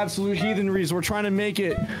visit, you absolute heathenries. We're trying to make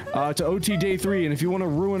it to OT day 3, and if you want to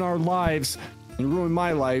ruin our lives and ruin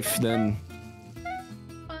my life, then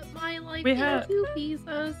But my life We is have- 2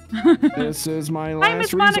 pieces. this is my Hi, last Miss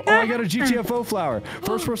reason. Monica. Oh, I got a GTFO flower.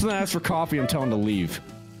 First person that asks for coffee, I'm telling to leave.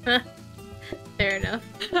 Fair enough.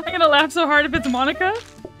 I'm gonna laugh so hard if it's Monica.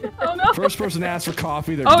 Oh no. First person that asks for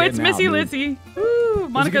coffee, they're Oh, getting it's out, Missy dude. Lizzy. Woo!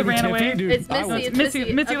 Monica gonna be ran Tiffany, away. dude? It's I Missy. was- It's Missy-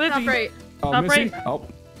 Missy. Missy Up top Lizzy. right. Oh, Top Missy? right. Oh, all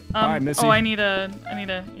right, Missy. Oh, I need a,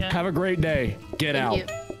 yeah. have a great day. Get Thank out.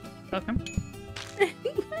 you. Welcome.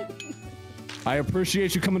 I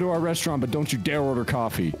appreciate you coming to our restaurant, but don't you dare order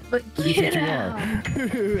coffee. But Who do you think get you out. are?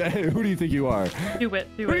 Who do you think you are? Do it.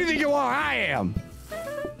 Who do you think you are? I am.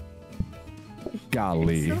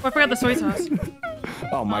 Golly. Oh, I forgot the soy sauce.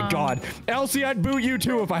 Oh my God. Elsie, I'd boot you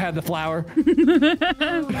too if I had the flour.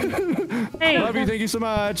 Hey. Love you. Thank you so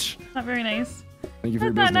much. Not very nice. Thank you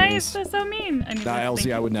for That's your not business. nice. That's so mean. I need Nah, to Elsie,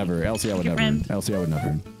 thank I would you. never. Elsie, I would Thank you, never. friend. Elsie, I would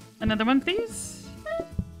never. Another one, please.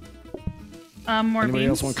 More Anybody beans.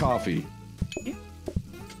 else want coffee?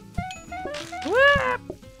 Whoop!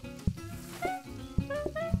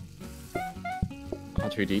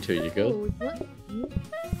 R2D2, you good? Oh, what?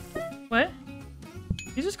 What?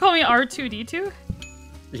 You just call me R2D2?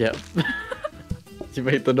 Yep. You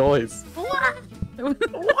made the noise.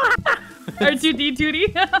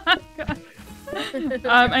 R2D2D?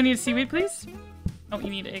 I need seaweed, please. Oh, you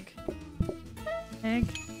need egg. Egg.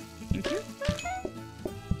 Thank you.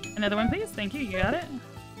 Another one, please. Thank you. You got it.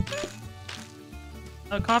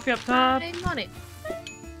 Oh, coffee up top. I'm on it.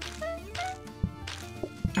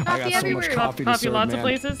 I got so everywhere. much coffee to Coffee serve, lots man. of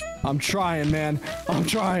places. I'm trying, man. I'm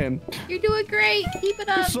trying. You're doing great. Keep it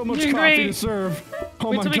up. There's so much You're coffee great. to serve. Oh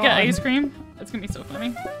Wait my till we God. get ice cream. That's gonna be so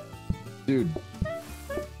funny. Dude.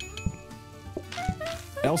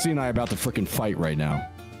 Elsie and I are about to freaking fight right now.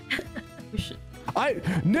 We should.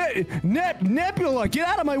 Nebula, get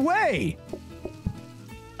out of my way!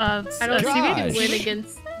 I don't think you Gosh. can win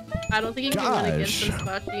against. I don't think you can win against Gosh. them,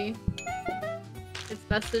 Squatchy. It's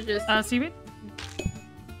best to just. Seaweed?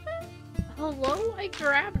 Hello? I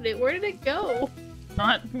grabbed it. Where did it go?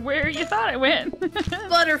 Not where you thought it went.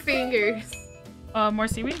 Butterfingers. More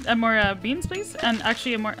seaweed? More beans, please? And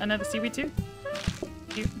actually, another seaweed, too.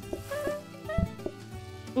 Cute.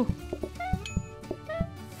 Ooh.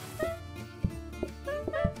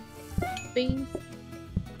 Beans.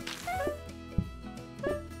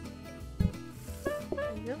 There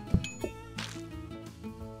you go.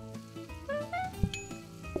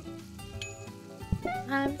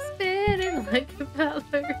 I'm spinning like a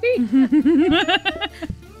ballerina.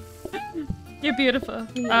 You're beautiful.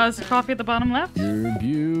 Is the coffee at the bottom left? You're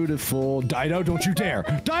beautiful. Dido, don't you dare.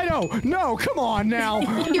 Dido, no, come on now.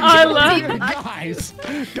 I love it.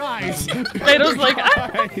 Guys. Plato's like,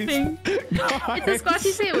 I think. It's a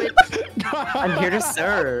Squatchy sandwich. I'm here to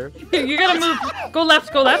serve. You gotta move. Go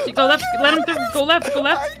left, go left, go left. Let him through. Go left, go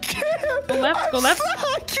left. Go left, go left.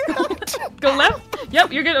 Go left.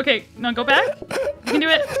 Yep, you're good. Okay, now go back. You can do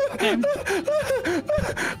it. Okay.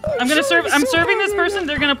 I'm serving this person.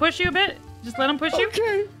 They're gonna push you a bit. Just let them push you.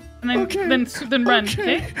 Okay. And then then run.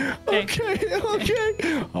 Okay. Okay.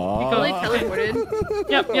 Fully teleported.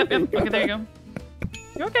 Yep. Okay, there you go.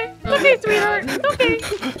 You okay? Okay, sweetheart. Okay.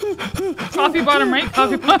 Coffee bottom right.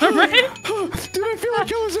 Coffee bottom right. Dude, I feel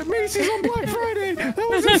like I was at Macy's on Black Friday. That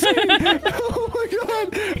was insane. Oh my god.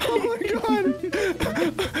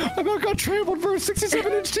 I about got trampled for a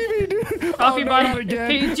 67-inch TV, dude. Coffee bottom. Not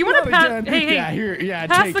again. Hey, do you want to Not pass? again. Hey. Yeah,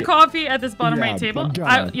 Pass take the it. coffee at this bottom Yeah, right table. I'm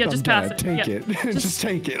gonna, Just I'm pass gonna it. Take Yeah. it. Just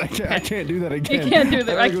take it. I can't do that You again. can't do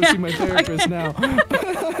that. I gotta go see can't. my therapist now.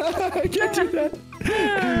 I can't do that.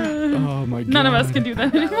 Oh my god. None of us can do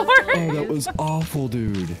that anymore. Oh, that was awful,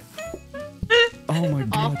 dude. Oh my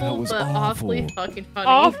god, that Awful, was but awful. awfully fucking funny.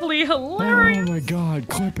 Awfully hilarious. Oh my god,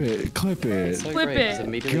 clip it. It's so Flip great, it. 'cause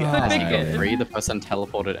immediately God. after Flip it. go free, the person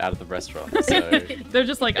teleported out of the restaurant. So it They're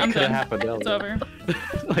just like, I'm could have done. happened It's earlier. over.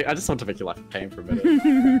 Like, I just want to make your life a pain for a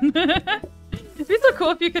minute. It'd be so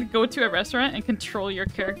cool if you could go to a restaurant and control your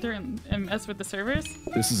character and mess with the servers.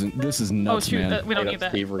 This is Oh nuts, shoot, man. we don't Straight need up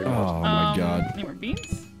that. thievery. Oh my god. Any more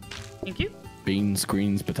beans? Thank you. Beans,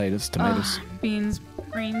 greens, potatoes, tomatoes. Beans,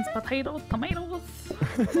 greens, potatoes, tomatoes,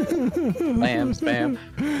 Bam, spam.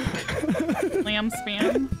 lamb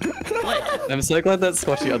spam. I'm so glad that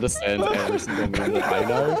Squatchy understands every single meme that I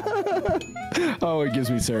know. Oh, it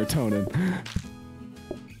gives me serotonin.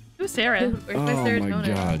 Who's Sarah? Where's my Oh my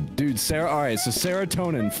serotonin? god. Dude, Sarah, alright, so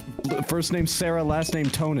serotonin. First name Sarah, last name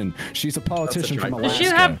Tonin. She's a politician from drug. Does Alaska. she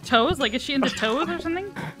have toes? Like, is she into toes or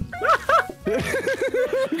something?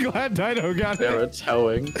 Glad Dido got They're it.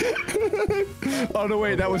 towing. Oh no,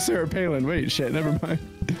 wait, that was Sarah Palin. Wait, shit, never mind.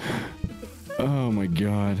 Oh my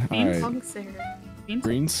god. Beans? Alright. Long Sarah. Beans?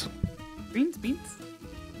 Greens, Beans?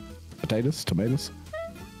 potatoes, tomatoes.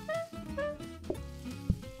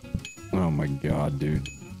 Oh my god, dude.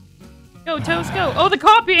 Go, toes, go. Oh, the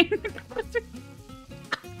copying!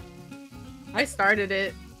 I started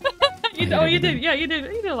it. you did. Yeah, you did.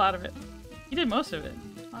 You did a lot of it. You did most of it.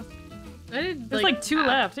 Awesome. I did There's like 2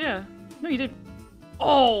 left, yeah. No, you did.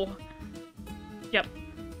 Oh! Yep.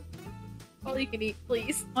 All you can eat,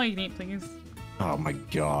 please. All you can eat, please. Oh my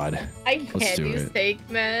god. I can't do do it. steak,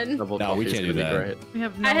 man. Double No, we coffee's can't do really that. great. We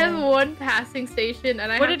have no... I have one passing station,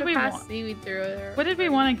 and I What have did to we pass want? seaweed through it. What did we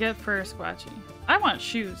want to get for Squatchy? I want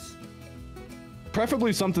shoes.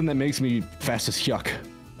 Preferably something that makes me fast as yuck.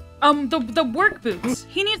 The work boots.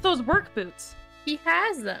 He needs those work boots. He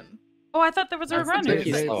has them. Oh, I thought there was a That's the runners.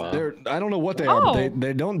 tricky thing. They're, I don't know what they are, but Oh.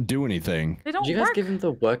 they don't do anything. They don't Did you guys work. give him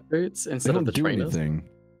the work boots They instead don't of the do trainers? anything.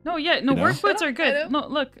 No, yeah, no, You know? work boots are I good. don't- No,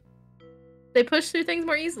 look. They push through things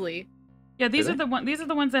more easily. Yeah, these Do are they? these are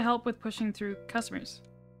the ones that help with pushing through customers.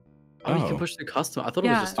 Oh, you Oh. can push the custom. I thought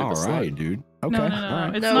Yeah. it was just All super right, dude. Okay. No, all no.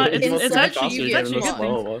 right. It's No, not. it's It's slow. actually You it's get actually a good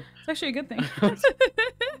slow. thing. It's actually a good thing.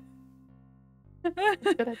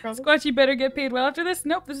 Good, I promise. Squatchy better get paid well after this.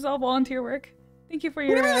 Nope, this is all volunteer work. Thank you for What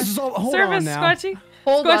do your you mean this is all, hold service, on now. Squatchy.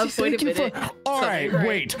 Hold Squatchy, on, wait a Thank you for- minute. all right, Sorry.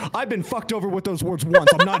 wait. I've been fucked over with those words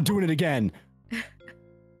once. I'm not doing it again.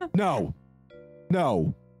 No.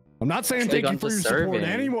 No. I'm not saying Actually thank you gone for for your support serving.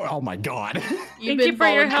 anymore. Oh my god. You've Thank you been for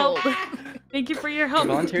your help. voluntold. Thank you for your help,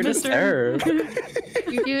 Volunteer to Mr. serve.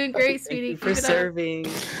 You're doing great, Thank sweetie. you for Keep it up. serving.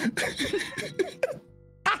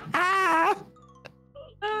 Ah.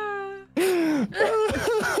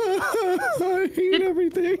 I hate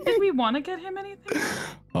everything. Did we want to get him anything?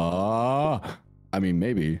 I mean,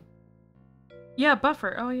 maybe. Yeah,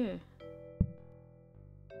 buffer. Oh yeah.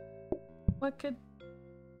 What could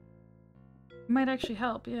might actually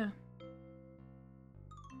help? Yeah.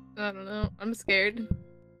 I don't know. I'm scared.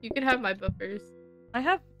 You can have my buffers. I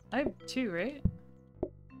have two, right?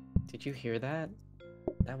 Did you hear that?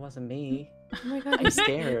 That wasn't me. Oh my god. I'm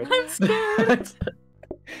scared. I'm scared.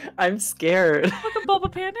 I'm scared. Look at Bulba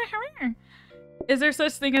Panda. Is there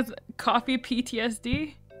such thing as coffee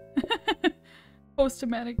PTSD?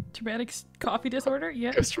 Post-traumatic coffee disorder?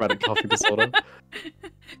 Yeah. Post-traumatic coffee disorder.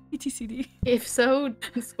 PTCD. If so,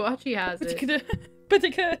 Squatchy has it.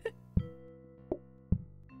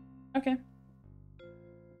 Okay.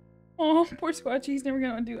 Oh, poor Squatchy. He's never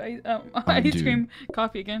gonna do ice Dude. cream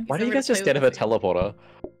coffee again. Why do you Never guys just play get with of a teleporter?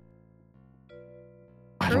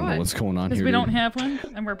 I For don't know what? what's going on Because here. we don't dude. have one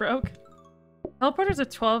and we're broke. Teleporter's a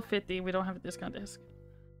 $12.50. We don't have a discount disc.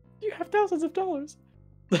 You have thousands of dollars.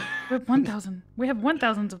 We have 1,000. We have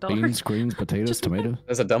 1,000s of dollars. Beans, greens, potatoes, Just- tomatoes.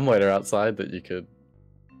 There's a dumbwaiter outside that you could,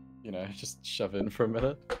 you know, just shove in for a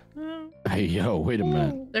minute. Hey, yo, wait a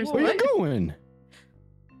minute. There's Where what? you going?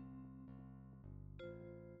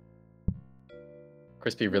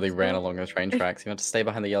 Crispy really ran along the train tracks. You had to stay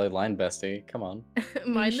behind the yellow line, bestie. Come on.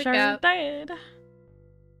 Mind We the sure gap. did.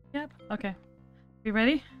 Yep. Okay. We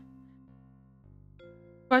ready?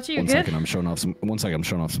 Squatchy, you One good? second, I'm showing off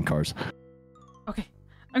some cars. Okay.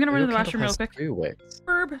 I'm gonna run to the washroom real quick.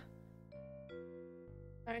 Burb.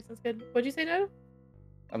 Alright, sounds good. What'd you say, Dad?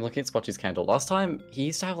 I'm looking at Squatchy's candle. Last time, he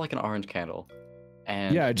used to have like an orange candle.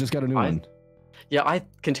 And Yeah, I just got a new I- one. yeah, I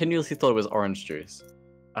continuously thought it was orange juice.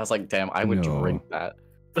 I was like, damn, I would No. drink that.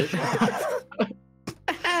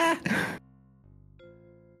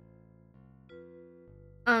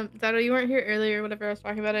 Dado, you weren't here earlier, whenever I was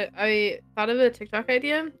talking about it. I thought of a TikTok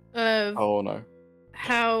idea of Oh no.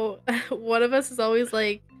 how one of us is always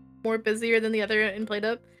like more busier than the other in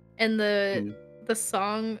PlateUp, and the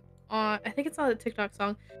song on, I think it's not a TikTok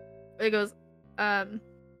song, but it goes, I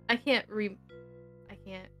can't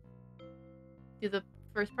do the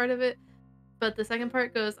first part of it, but the second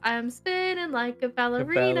part goes, I'm spinning like a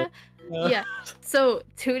ballerina. Yeah. So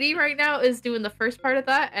Tootie right now is doing the first part of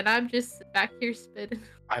that, and I'm just back here spinning.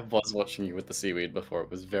 I was watching you with the seaweed before. It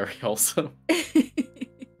was very wholesome.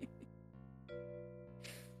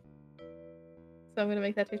 So I'm gonna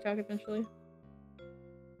make that TikTok eventually.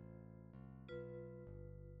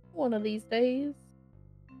 One of these days.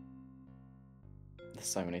 There's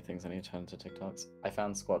so many things I need to turn into TikToks. I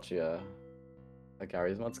found Squatchy a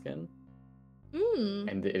Gary's mod skin,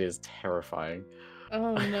 and it is terrifying.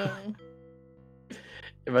 Oh no.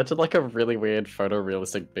 Imagine like a really weird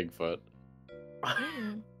photorealistic Bigfoot.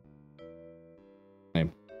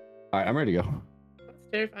 Alright, I'm ready to go. That's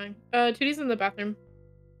terrifying. Tootie's in the bathroom.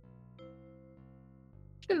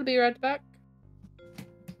 She'll be right back.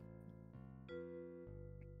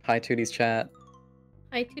 Hi, Tootie's chat.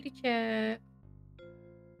 Hi, Tootie chat.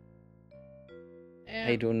 How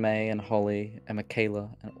you doing, May and Holly and Michaela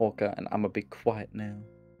and Orca? And I'm a bit quiet now.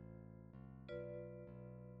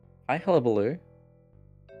 Hi, Hullabaloo.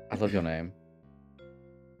 I love your name.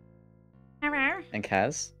 And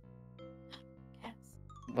Kaz, Yes.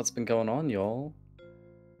 what's been going on, y'all?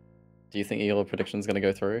 Do you think your prediction's gonna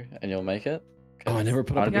go through and you'll make it? Oh, I never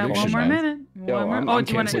put up We a got prediction, one more man. minute. Yo, One more. I'm Oh,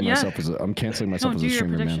 do you want to? canceling Yeah. myself as I'm canceling myself No, as do a your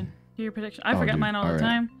streamer, prediction. man. Do your prediction. I Oh, forget dude. mine all the Alright.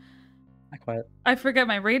 time. Hi, quiet. I forget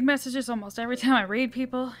my raid messages almost every time I raid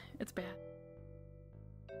people. It's bad.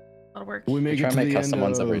 That'll work. We We make try it and to make the custom end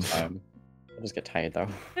ones every of... time. I just get tired though.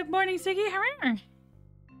 Good morning, Siggy. How are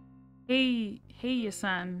you? Hey, you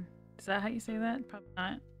son. Is that how you say that? Probably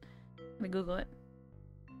not. Let me Google it.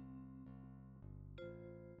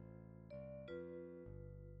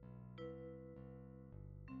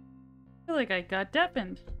 I feel like I got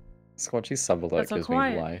deafened. Squatchy's sub alert That's so gives me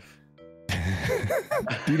quiet. life.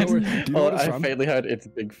 Do you know where it's I from? faintly heard it's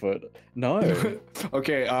Bigfoot. No.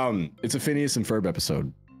 Okay, it's a Phineas and Ferb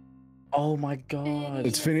episode. Oh my god.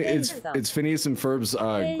 It's Phineas and Ferb's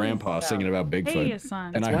grandpa singing about Hey, Bigfoot. you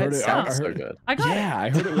son. And I That's why heard it it. I sounds so heard, good. I got yeah, I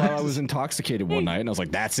heard it while I was intoxicated one Hey. night, and I was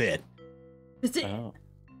like, "That's it. it. That's it. Oh.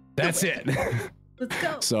 That's it." Let's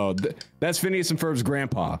go. So that's Phineas and Ferb's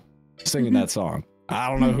grandpa singing that song. I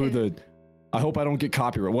don't know who the. I hope I don't get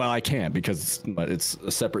copyright. Well, I can't because it's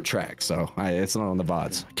a separate track, so it's not on the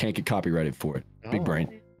VODs. I can't get copyrighted for it. Big Oh.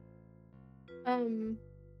 brain.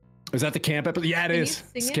 Is that the camp episode? Yeah, it Can you is. sing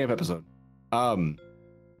It's it? camp episode. No.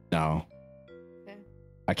 Okay.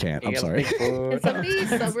 I can't. I'm He has sorry. Can somebody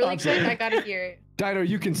sub really I'm quick? sorry. I gotta hear it. Dino,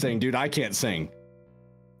 you can sing, dude. I can't sing.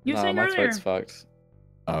 You No, sang my earlier. throat's fucked.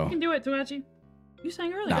 Oh. You can do it, Tuachi. You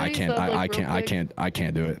sang earlier. No, I Somebody can't. sub, like, I real can't. I quick. can't. I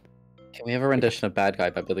can't do it. Can we have a rendition of Bad Guy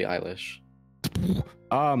by Billie Eilish?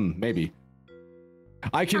 Maybe.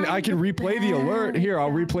 I can replay the alert. Here,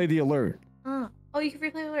 I'll replay the alert. Oh, you can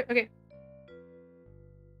replay the alert. Okay.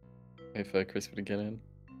 Wait for Crispy to get in.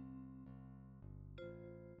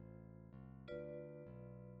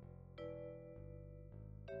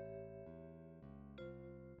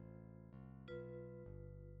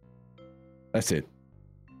 That's it.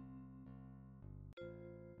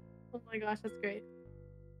 Oh my gosh, that's great.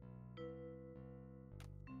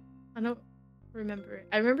 I don't remember it.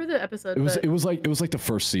 I remember the episode. It was but... it was like the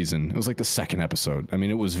first season. It was like the second episode. I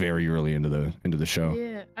mean, it was very early into the show.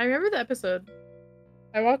 Yeah, I remember the episode.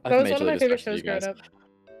 That was I've one of majorly my favorite distracted shows you growing guys. up.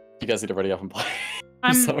 You guys need to ready up and play.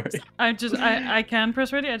 I'm sorry. I can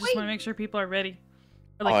press ready. I just want to make sure people are ready.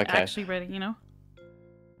 Or like okay. actually ready, you know?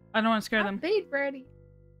 I don't want to scare them. Be ready.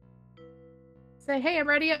 Say, hey, I'm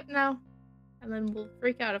ready up now. And then we'll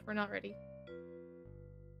freak out if we're not ready.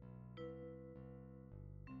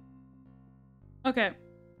 Okay.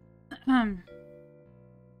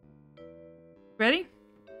 Ready?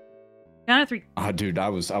 Count of 3. Ah, dude, I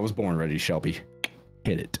was born ready, Shelby.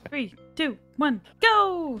 Hit it. 3, 2, 1,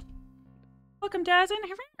 go! Welcome, Daz, in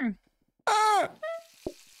here. Ah!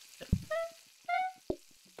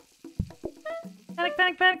 Panic,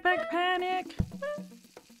 panic, panic, panic, panic.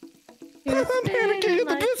 I'm panicking at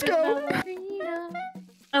the disco.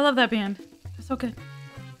 I love that band. They're so good.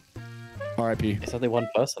 R.I.P. It's only one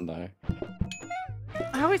person though.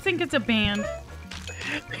 I always think it's a band.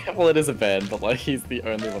 Well, it is a band, but like he's the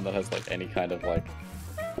only one that has like any kind of like.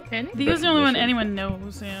 Panic? He was the only one Recognition. anyone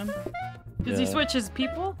knows, yeah. Does he Yeah. switch his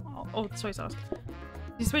people? Oh, soy sauce. Does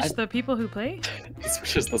he switch the people who play? He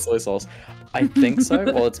switches the soy sauce. I think so.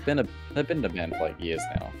 Well, they've been in a band for like years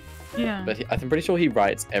now. Yeah. But I'm pretty sure he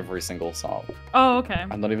writes every single song. Oh, okay.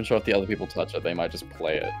 I'm not even sure if the other people touch it. They might just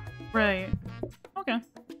play it. Right. Okay.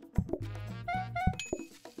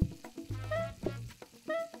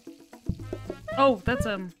 Oh, that's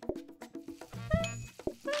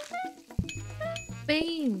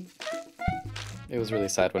Bane. It was really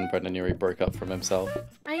sad when Brendan Urie broke up from himself.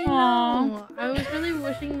 I Aw. know. I was really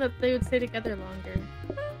wishing that they would stay together longer.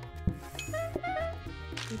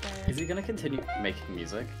 Too bad. Is he gonna continue making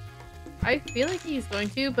music? I feel like he's going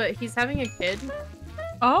to, but he's having a kid, so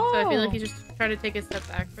Oh. I feel like he's just trying to take a step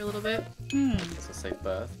back for a little bit. It's a safe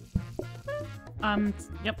birth.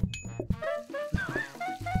 Yep.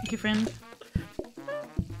 Thank you, friend.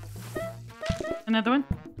 Another one.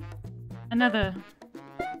 Another.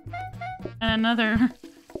 And another.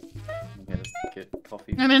 Yeah, just get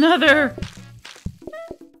coffee. And another.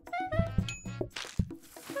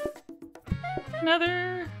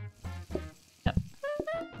 Another. Yep.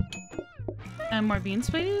 And more beans,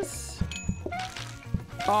 please.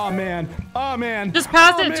 Oh man. Oh man. Just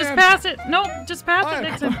pass Oh, it. Just man. pass it. Nope. Just pass it, I-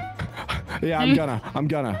 Nixon. Yeah, I'm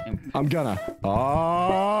gonna.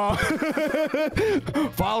 Oh.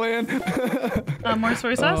 Fall in. More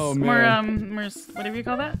soy sauce. Oh, more man. more whatever you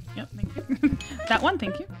call that. Yep. Thank you. That one.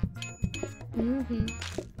 Thank you. Mm-hmm.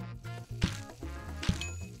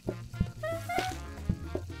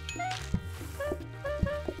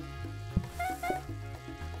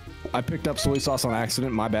 I picked up soy sauce on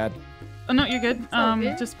accident. My bad. Oh no, you're good. all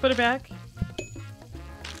good. Just put it back.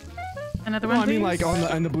 Another No, one. I mean please.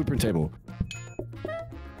 like on the blueprint table.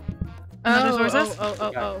 Another soy sauce?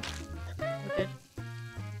 Oh. Okay.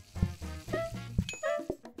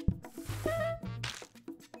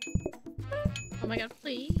 Oh my god,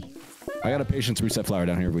 please. I got a patience reset flower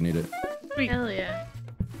down here if we need it. Sweet. Hell yeah.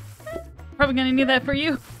 Probably gonna need that for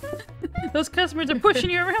you. Those customers are pushing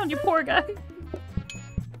you around, you poor guy.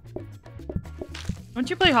 Don't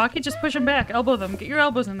you play hockey? Just push them back. Elbow them. Get your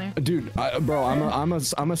elbows in there. Dude, bro, I'm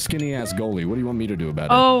a skinny ass goalie. What do you want me to do about it?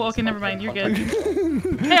 Oh, okay, never mind. You're good.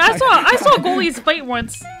 Hey, I saw goalies fight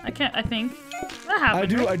once. I think that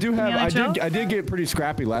happened. I did get pretty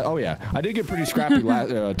scrappy last. Oh yeah, I did get pretty scrappy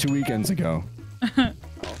 2 weekends ago.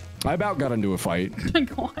 I about got into a fight.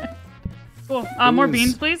 Go on. Cool. More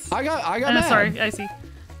beans, please. I got mad. Sorry, I see.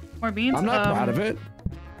 More beans. I'm not proud of it.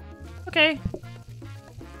 Okay.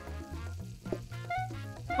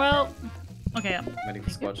 Well, okay. I'm waiting for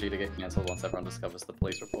Squatchy to get cancelled once everyone discovers the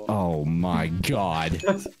police report. Oh my god.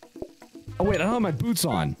 Oh wait, I don't have my boots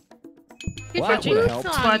on. Get Well, your that boots would've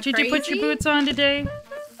on, Squatch, did you put your boots on today?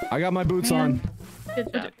 I got my boots on.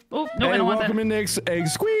 Good job. Oh, no, I Hey, don't want welcome that. in, egg.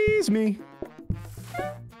 Squeeze me.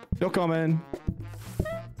 You'll come in.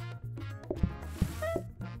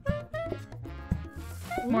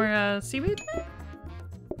 More seaweed?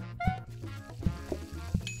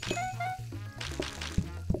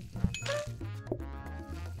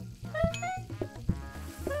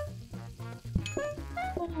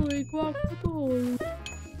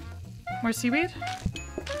 More seaweed?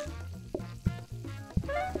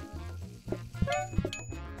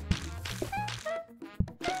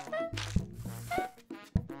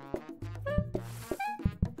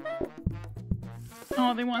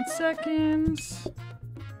 Oh, they want seconds.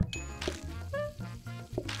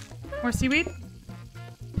 More seaweed?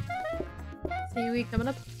 Seaweed coming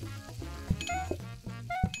up.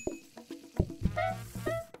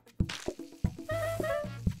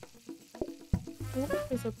 Oh,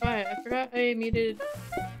 I'm so quiet. I forgot I muted.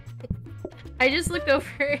 I just looked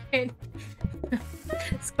over and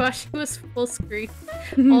Squatchy was full screen.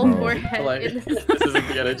 All Oh. forehead. Like, in this isn't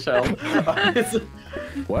the NHL.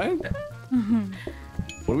 What?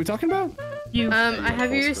 What are we talking about? You. I have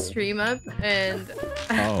full your screen. stream up and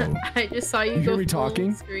Oh. I just saw you You hear go me full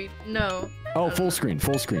talking? screen. No. Oh, full screen,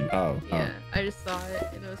 full screen. Oh. Yeah, I just saw it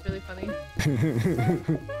and it was really funny. Oh.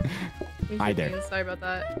 Here's Hi your there. beans, sorry about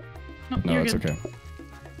that. No, No, you're it's good. okay.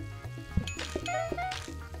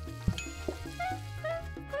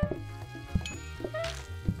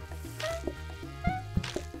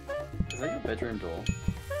 Is that your bedroom door?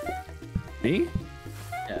 Me?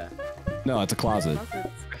 Yeah. No, it's a closet. Okay,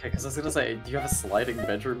 because I was gonna say, do you have a sliding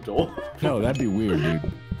bedroom door? No, that'd be weird,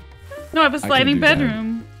 dude. No, I have a can't sliding do that.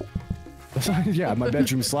 bedroom. Yeah, my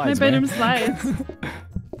bedroom slides. My bedroom man. slides.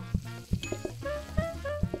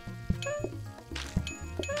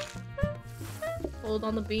 Hold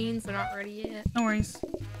on the beans, they're not ready yet. No worries.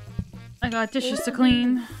 I got dishes to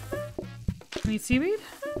clean. Need seaweed?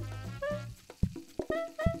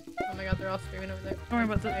 Oh my god, they're all screaming over there. Don't worry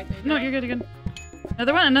about that. Right, there you No, go. you're good, you're good.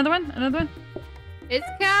 Another one, another one, another one. It's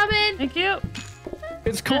coming! Thank you.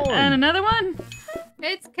 It's corn. And another one.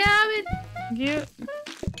 It's coming! Thank you.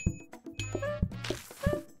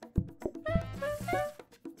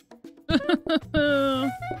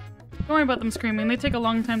 Don't worry about them screaming. They take a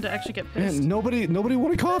long time to actually get pissed. Man, nobody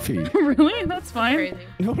wanted coffee. Really? That's fine. Crazy.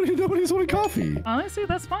 Nobody's wanted coffee. Honestly,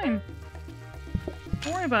 that's fine.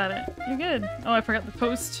 Don't worry about it. You're good. Oh, I forgot the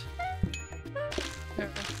post.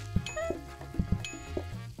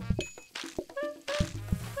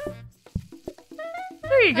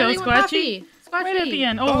 There you go, Ellie, want Squatchy. coffee? Squatchy. Right at the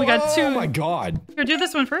end. Oh, we got two. Oh my god. Here, do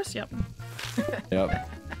this one first. Yep. Yep.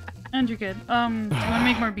 And you're good. Do you want to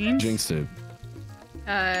make more beans? Jinxed it.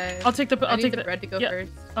 I'll take the. I I'll need take the bread to go yeah.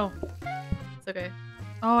 first. Oh. It's okay.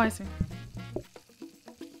 Oh, I see.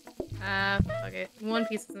 Okay. One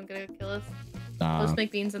piece isn't gonna kill us. We'll just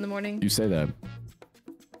make beans in the morning. You say that.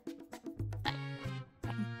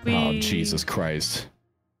 We... Oh, Jesus Christ.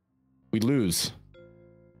 We lose.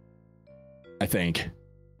 I think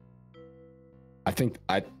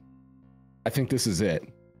this is it.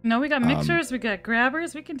 No, we got mixers. We got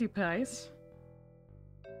grabbers. We can do pies.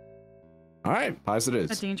 All right, pies it A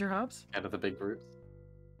is. danger hobs. Out of the big groups.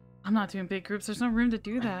 I'm not doing big groups. There's no room to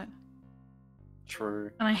do that. True.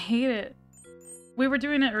 And I hate it. We were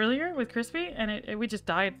doing it earlier with Crispy, and we just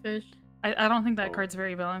died. Fish. I don't think that Oh. card's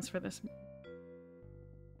very balanced for this.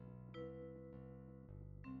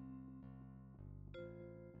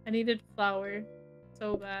 I needed flour.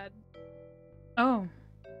 So bad. Oh.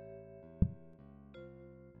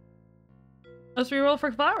 Let's reroll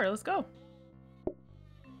for flour. Let's go.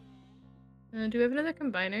 Do we have another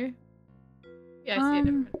combiner? Yeah, I see it.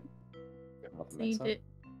 Never mind. See it.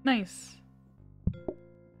 Nice.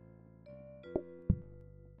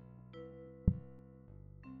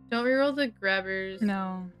 Don't reroll the grabbers.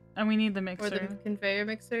 No. And we need the Or mixer. the conveyor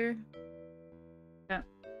mixer.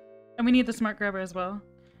 And we need the smart grabber as well.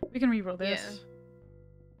 We can reroll this.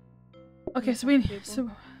 Yeah. Okay, so we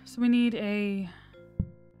need a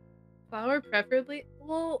flower, preferably.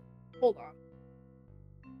 Well, hold on.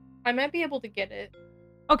 I might be able to get it.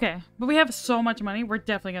 Okay, but we have so much money. We're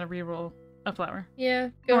definitely gonna reroll a flower. Yeah,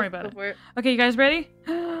 don't worry about it. Okay, you guys ready?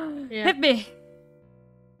 Yeah. Hit me.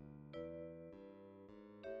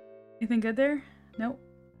 Anything good there? Nope.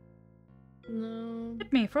 No.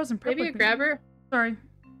 Hit me, frozen prep. Maybe a grabber. Sorry.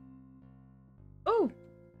 Oh.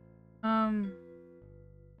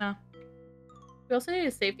 No. We also need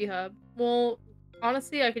a safety hub. Well,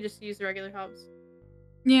 honestly, I could just use the regular hubs.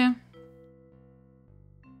 Yeah.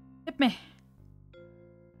 Hit me.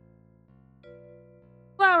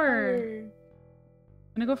 Flower.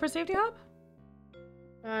 Gonna go for a safety hub?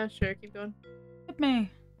 Sure, keep going. Hit me.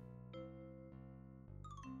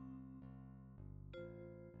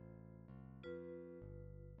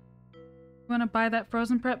 You wanna buy that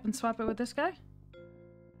frozen prep and swap it with this guy?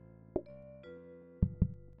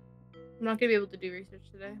 I'm not gonna be able to do research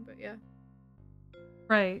today, but yeah.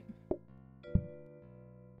 Right.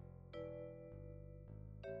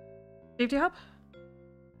 Safety hub?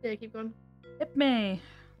 Yeah, keep going. Hit me.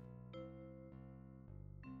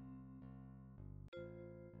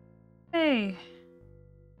 Hey.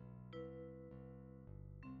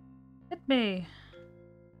 Hit me.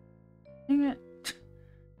 Dang it.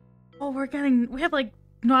 Oh, we have like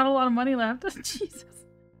not a lot of money left. Jesus.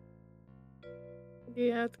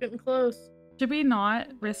 Yeah, it's getting close. Should we not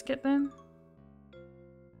risk it then?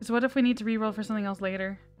 Because what if we need to reroll for something else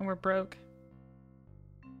later and we're broke?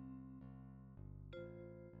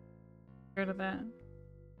 Scared of that.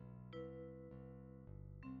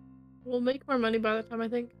 We'll make more money by the time, I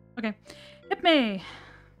think. Okay. Hit me!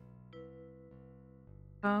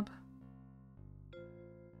 Bob.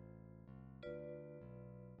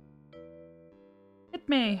 Hit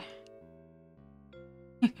me!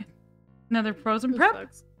 Another frozen prep?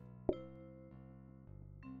 Sucks.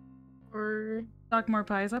 Or... Stock more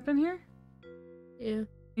pies up in here? Yeah.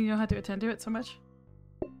 You don't have to attend to it so much?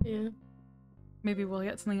 Yeah. Maybe we'll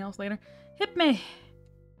get something else later. Hit me!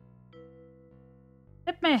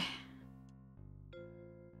 Hit me!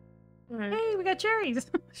 Alright. Hey, we got cherries!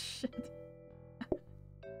 Shit.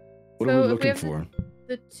 What are we looking for?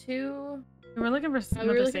 The two... We're looking for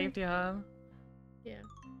another safety hub. Yeah.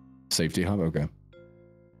 Safety hub? Okay.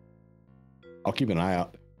 I'll keep an eye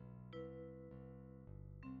out.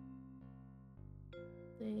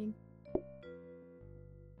 Dang.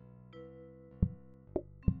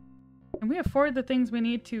 Can we afford the things we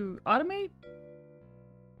need to automate?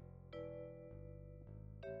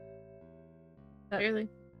 Barely.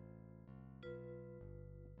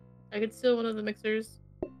 I could steal one of the mixers.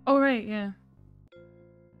 Oh, right, yeah.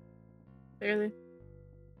 Barely.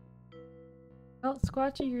 Well,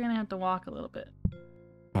 Squatchy, you're gonna have to walk a little bit.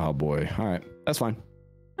 Oh boy. All right. That's fine.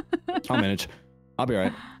 I'll manage. I'll be all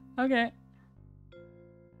right. Okay.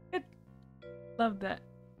 Good. Love that.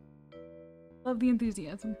 Love the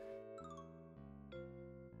enthusiasm.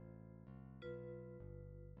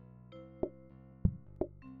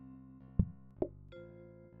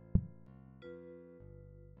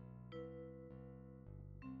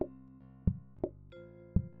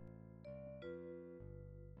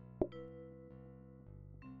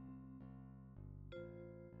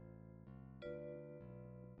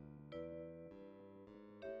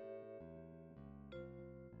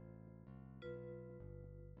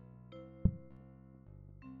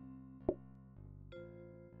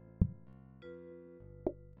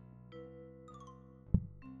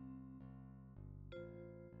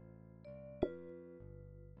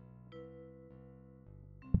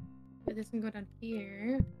 This can go down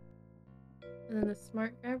here. And then the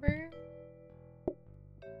smart grabber.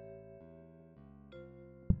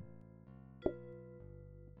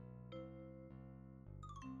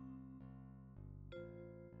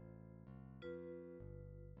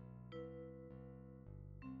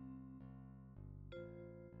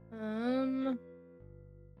 I'm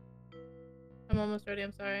almost ready,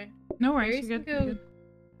 I'm sorry. No worries, Berries you're can good. go You're good.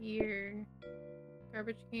 here.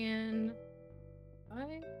 Garbage can.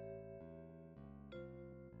 Bye.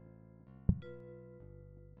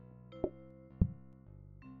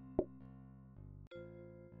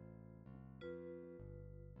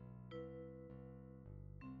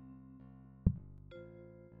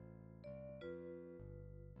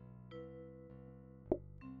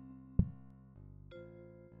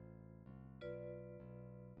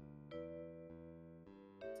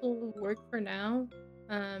 Will work for now.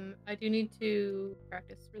 I do need to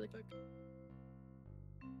practice really quick.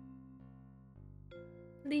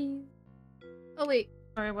 Please. Oh wait.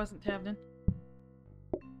 Sorry, I wasn't tabbed in.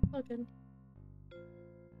 All good.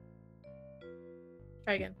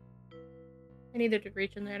 Try again. I needed to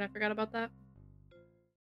reach in there and I forgot about that.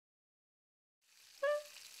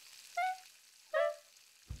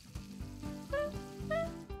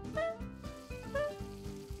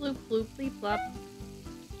 Bloop bloop bleep blop.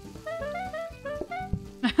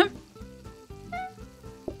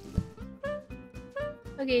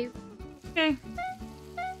 Okay. Okay.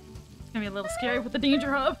 It's gonna be a little scary with the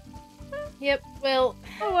danger hub. Yep, well,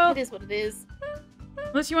 Oh well. it is what it is.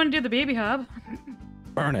 Unless you want to do the baby hub.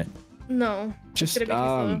 Burn it. No. Just It's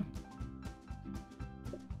gonna make me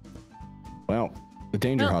well, the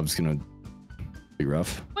danger Well- hub's gonna be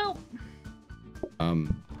rough. Well, slow.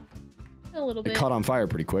 A little It bit. caught on fire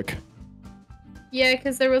pretty quick. Yeah,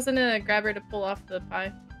 because there wasn't a grabber to pull off the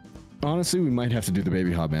pie. Honestly, we might have to do the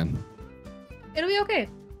baby hub, man. It'll be okay.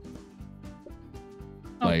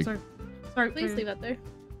 oh, Like- sorry. Sorry. Please leave that there.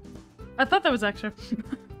 I thought that was extra.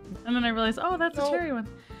 And then I realized, oh, that's a Nope. cherry one.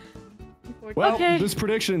 Well, Okay. this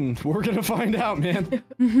prediction, we're gonna find out,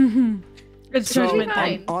 man. It's So, judgment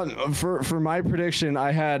Fine. time. for my prediction,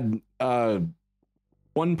 I had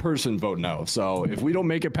one person vote no. So if we don't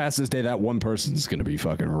make it past this day, that one person's gonna be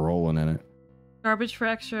fucking rolling in it. Garbage for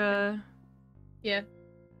extra. Yeah.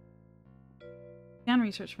 Can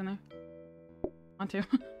research from there. Want to.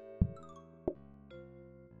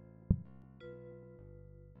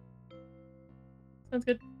 Sounds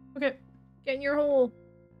good. Okay. Get in your hole.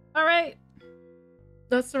 Alright.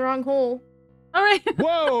 That's the wrong hole. Alright.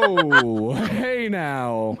 Whoa! Hey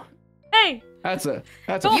now, Hey! that's a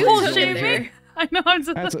Don't phrase hold you only shame hear- me. I know I'm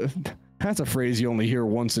so That's a phrase you only hear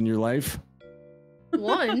once in your life.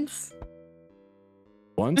 Once.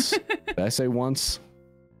 Once? Did I say once?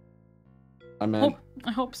 I meant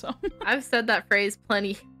I hope so. I've said that phrase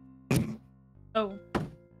plenty. Oh.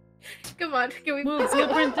 Come on, can we Move please go?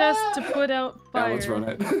 blueprint desk to put out yeah, fire. let's run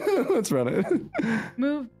it. Let's run it.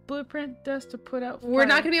 Move blueprint desk to put out fire. We're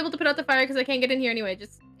not gonna be able to put out the fire because I can't get in here anyway.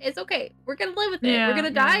 Just it's okay. We're gonna live with it. Yeah, we're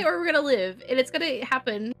gonna die yeah. or we're gonna live, and it's gonna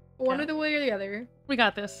happen one Yeah. or the way or the other. We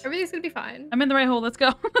got this. Everything's gonna be fine. I'm in the right hole. Let's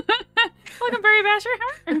go. Welcome, Berry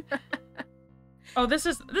Basher. Oh, this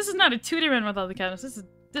is not a 2D run with all the cabinets. This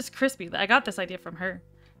is crispy. I got this idea from her.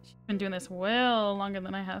 She's been doing this well longer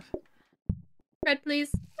than I have. Red,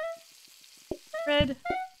 please. Red.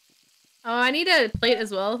 Oh, I need a plate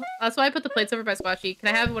as well. That's why I put the plates over by Squatchy. Can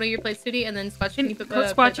I have one of your plates, Tootie? And then Squatchy, can you put Put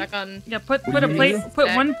the plate Squatchy. back on? Yeah, put What a do you plate. mean? Put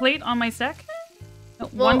Stack. one plate on my stack. No,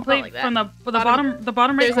 Well, one not plate like that. from the Bottom-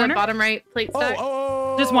 bottom right There's corner. a bottom right plate stack.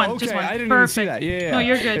 Oh, Just one, okay. just one. I didn't even see Perfect. that. Yeah. No,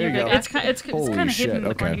 you're good. There You're you good. go. It's Holy kind of hidden in the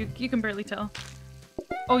shit, corner. okay. You can barely tell.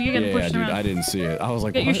 Oh, you're getting Yeah, pushed dude, around. I didn't see it. I was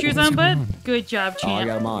like, Get your what? shoes What's on, going bud. Good job, Oh, I champ.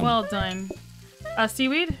 got 'em on. Well done.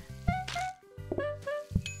 Seaweed.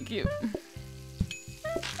 Thank you.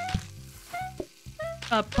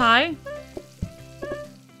 Pie. And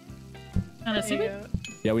a There you seaweed. go.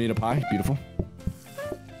 Yeah, we need a pie. Beautiful.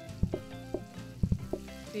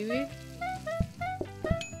 Seaweed.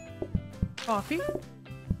 Coffee.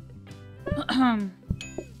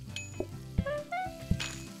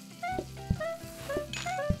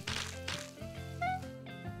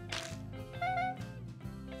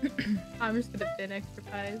 I'm just gonna bin extra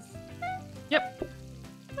pies. Yep.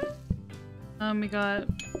 We got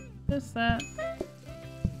this, that.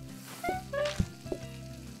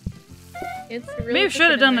 It's really Maybe we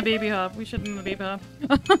should have done the baby. baby hop. We should have done the baby hop.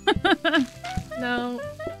 No.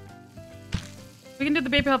 We can do the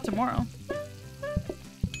baby hop tomorrow.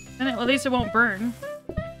 And at least it won't burn.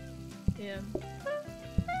 Yeah.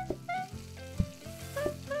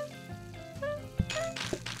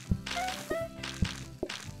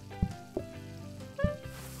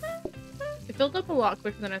 It filled up a lot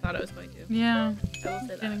quicker than I thought it was going to. Yeah. I will say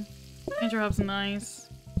that. Kidding. Danger hop's nice.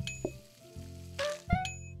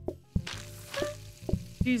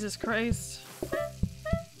 Jesus Christ.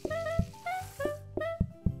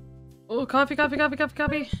 Oh, coffee, coffee, coffee, coffee,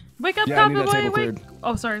 coffee. Wake up, Yeah, I need coffee that boy, table wake. cleared.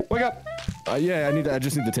 Oh, sorry. Wake up. Yeah, I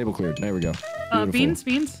just need the table cleared. There we go. Beautiful. Beans,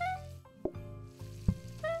 beans.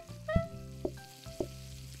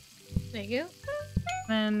 Thank you.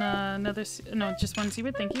 Then another, no, just one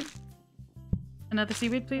seaweed, thank you. Another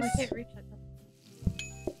seaweed, please. Oh, I can't reach that.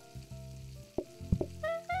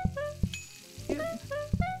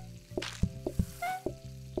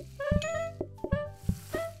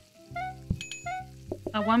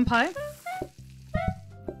 One pie.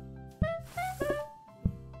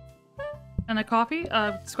 And a coffee.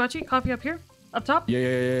 Squatchy, coffee up here. Up top.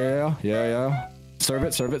 Yeah. Serve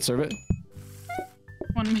it, serve it, serve it.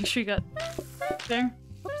 Want to make sure you got there.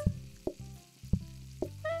 Oops.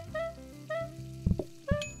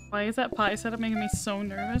 Why is that pie setup making me so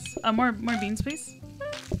nervous? More beans, please.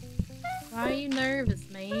 Why are you nervous,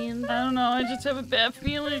 man? I don't know. I just have a bad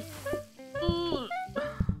feeling. Ooh.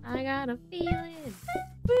 I got a feeling.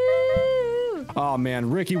 Woo! Oh man,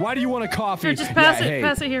 Ricky, why do you want a coffee? Here, just pass it. Hey.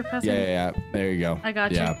 Pass it here. Pass it. Yeah. There you go. I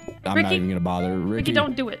got you. I'm Ricky, not even gonna bother. Ricky,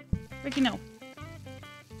 don't do it. Ricky, no.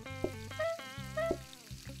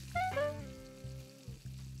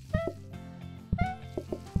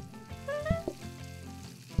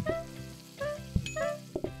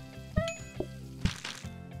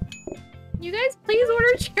 You guys, please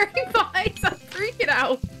order cherry pies. I'm freaking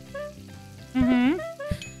out. Mm-hmm.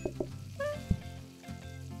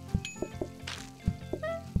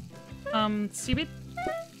 Seaweed?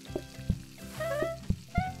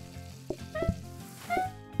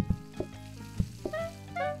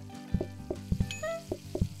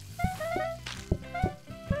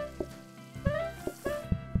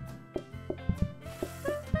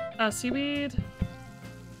 Seaweed.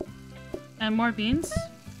 And more beans.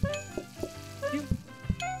 Cute.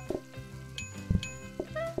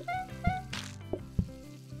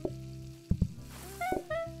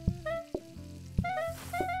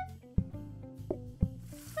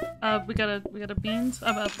 We got a beans,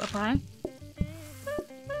 a pie.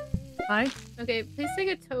 Pie. Okay, please take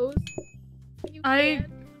a toast. You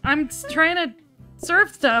I'm trying to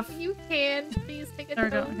serve stuff. You can. Please take a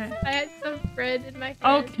toast. There we go. Okay. I had some bread in my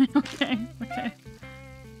hand. Okay.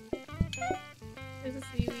 There's a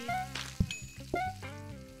seaweed.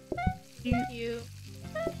 Cute.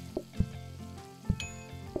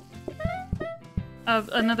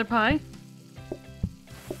 Another pie.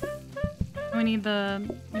 We need the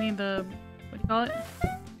what do you call it?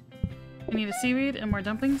 We need a seaweed and more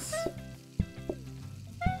dumplings.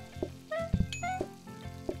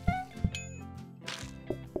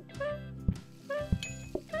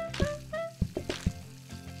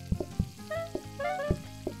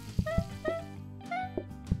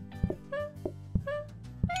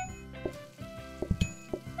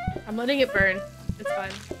 I'm letting it burn. It's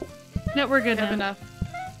fine. Yeah, we're good We have now. enough.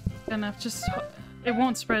 Good enough. Just it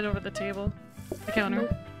won't spread over the table, the counter.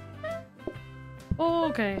 Nope. Oh,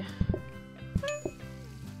 okay.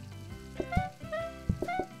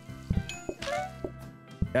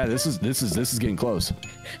 Yeah, this is getting close.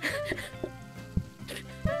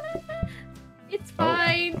 It's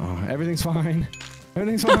fine. Oh, everything's fine.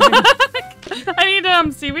 Everything's fine. I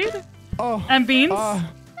need seaweed and beans.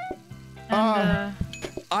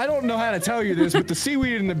 I don't know how to tell you this, but the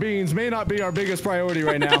seaweed and the beans may not be our biggest priority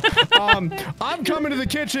right now. I'm coming to the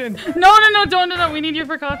kitchen. No, don't. We need you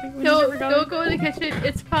for coffee. Don't go in the kitchen.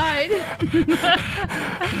 It's fine.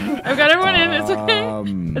 I've got everyone in.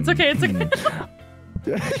 It's okay. It's okay.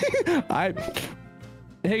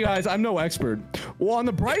 Hey guys, I'm no expert. Well, on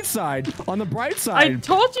the bright side. I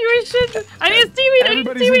told you we should. I need a seaweed.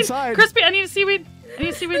 Everybody's inside. Crispy, I need a seaweed.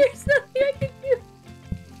 There's nothing I can do.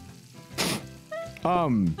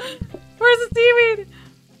 Where's the seaweed?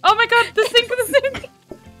 Oh my god, the sink.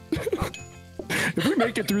 If we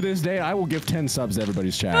make it through this day, I will give 10 subs to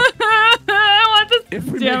everybody's chat. I want this. If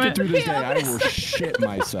we make it through this day, I will shit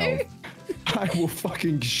myself. I will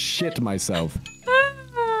fucking shit myself.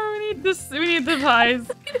 We need this. We need the pies.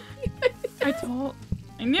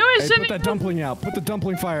 I knew I shouldn't. Put that dumpling out. Put the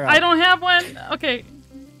dumpling fire out. I don't have one. Okay.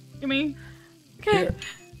 Give me. Okay.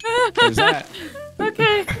 There's that.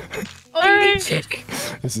 Okay. Oh, you need chicken.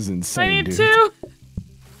 This is insane, I need dude. 2.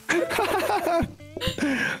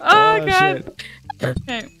 Oh god. Shit.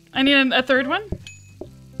 Okay. I need a third one.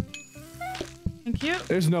 Thank you.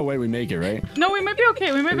 There's no way we make it, right? No, we might be okay.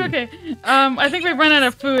 I think we've run out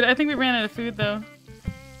of food. though.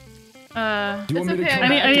 Do you want me to okay. come I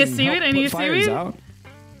need back a and seaweed. help I need put a fires seaweed. out?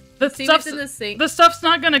 The Seaweed's stuff's in the sink. The stuff's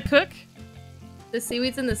not gonna cook. The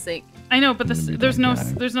seaweed's in the sink. I know, but I'm gonna be there's that no guy.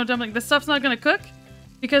 there's no dumpling. The stuff's not gonna cook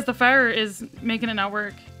because the fire is making it not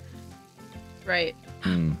work. Right.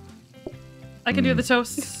 I can do the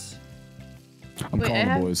toast. I'm Wait, calling I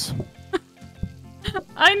the have- boys.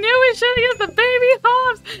 I knew we should have used the baby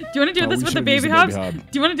hobs. Do you want to do Oh, this we with the should've used baby the hobs? baby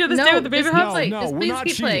hob. Do you want to do this No, day with the baby just hobs? play. No, Just we're please not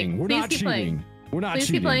keep playing. cheating. We're Please not keep playing. cheating. We're not Please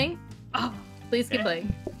cheating. keep playing. Oh, Please keep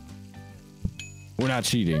playing. We're not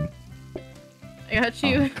cheating. I got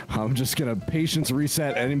you. I'm just gonna patience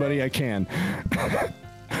reset anybody I can.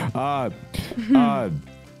 I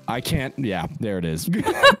can't. Yeah, there it is.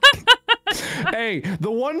 Hey,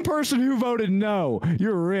 the one person who voted no,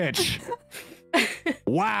 you're rich.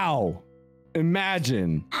 Wow.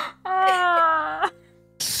 Imagine.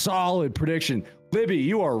 Solid prediction. Libby,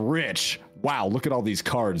 you are rich. Wow, look at all these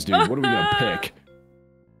cards, dude. What are we gonna pick?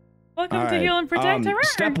 Welcome All to right, Heal and Protect.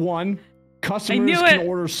 Step 1. Customers can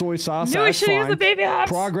order soy sauce. Knew we should use the baby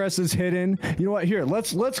hops. Progress is hidden. You know what? Here,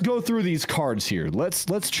 let's go through these cards here.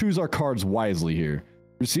 Let's choose our cards wisely here.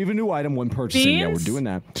 Receive a new item when purchasing. Beans, yeah, we're doing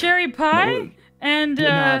that. Cherry pie and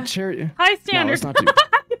high standard.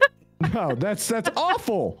 No, no, that's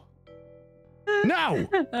awful. No.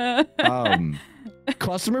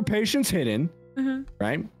 Customer patience hidden.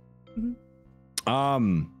 Right.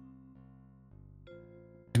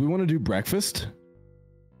 Do we want to do breakfast?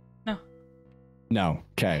 No.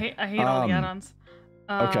 Okay. I hate all the add-ons.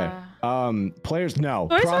 Okay. Players, no.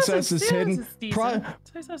 Process is hidden.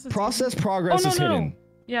 Process progress is hidden.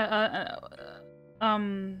 Yeah.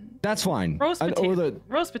 That's fine.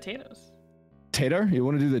 Roast potatoes. Tater? You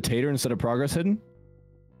want to do the tater instead of progress hidden?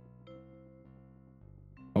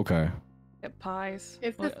 Okay. Get pies.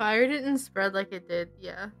 If the fire didn't spread like it did,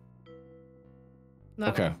 yeah.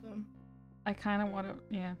 Not okay. Awesome. I kind of want to,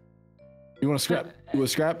 yeah. You want to scrap? You want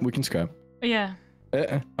to scrap? We can scrap. Yeah.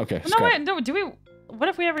 Okay. No, wait, no, do we? What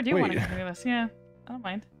if we ever do want to continue this? Yeah, I don't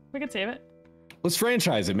mind. We can save it. Let's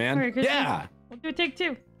franchise it, man. Right, yeah. We'll do take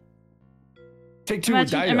two. Take two with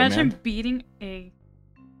Dytolan, imagine man. beating a.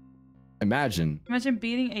 Imagine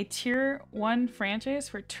beating a tier 1 franchise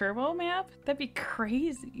for turbo map. That'd be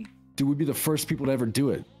crazy. Dude, we'd be the first people to ever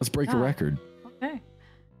do it. Let's break a record. Okay.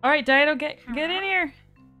 All right, Dyto, get in here.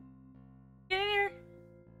 Get in here.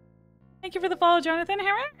 Thank you for the follow, Jonathan.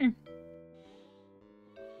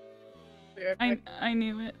 I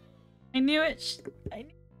knew it. I knew it. I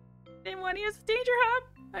didn't want to use a danger hub.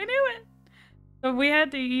 I knew it. So we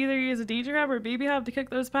had to either use a danger hub or a baby hub to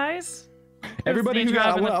cook those pies. Everybody who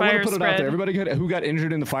got, I want to put it out there. Everybody who got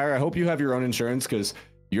injured in the fire, I hope you have your own insurance because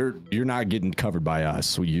you're not getting covered by us.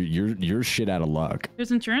 So you're shit out of luck.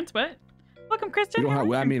 There's insurance. What? Welcome, Kristen.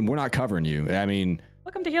 I mean, we're not covering you. I mean,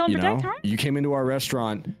 welcome to Heal and Protect. You came into our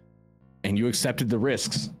restaurant and you accepted the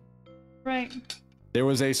risks. Right. There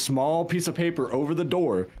was a small piece of paper over the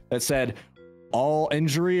door that said, all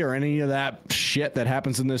injury or any of that shit that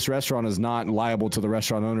happens in this restaurant is not liable to the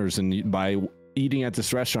restaurant owners. And by eating at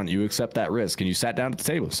this restaurant, you accept that risk. And you sat down at the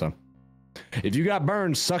table. So if you got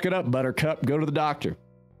burned, suck it up, buttercup. Go to the doctor.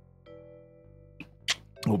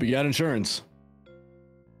 Hope you got insurance.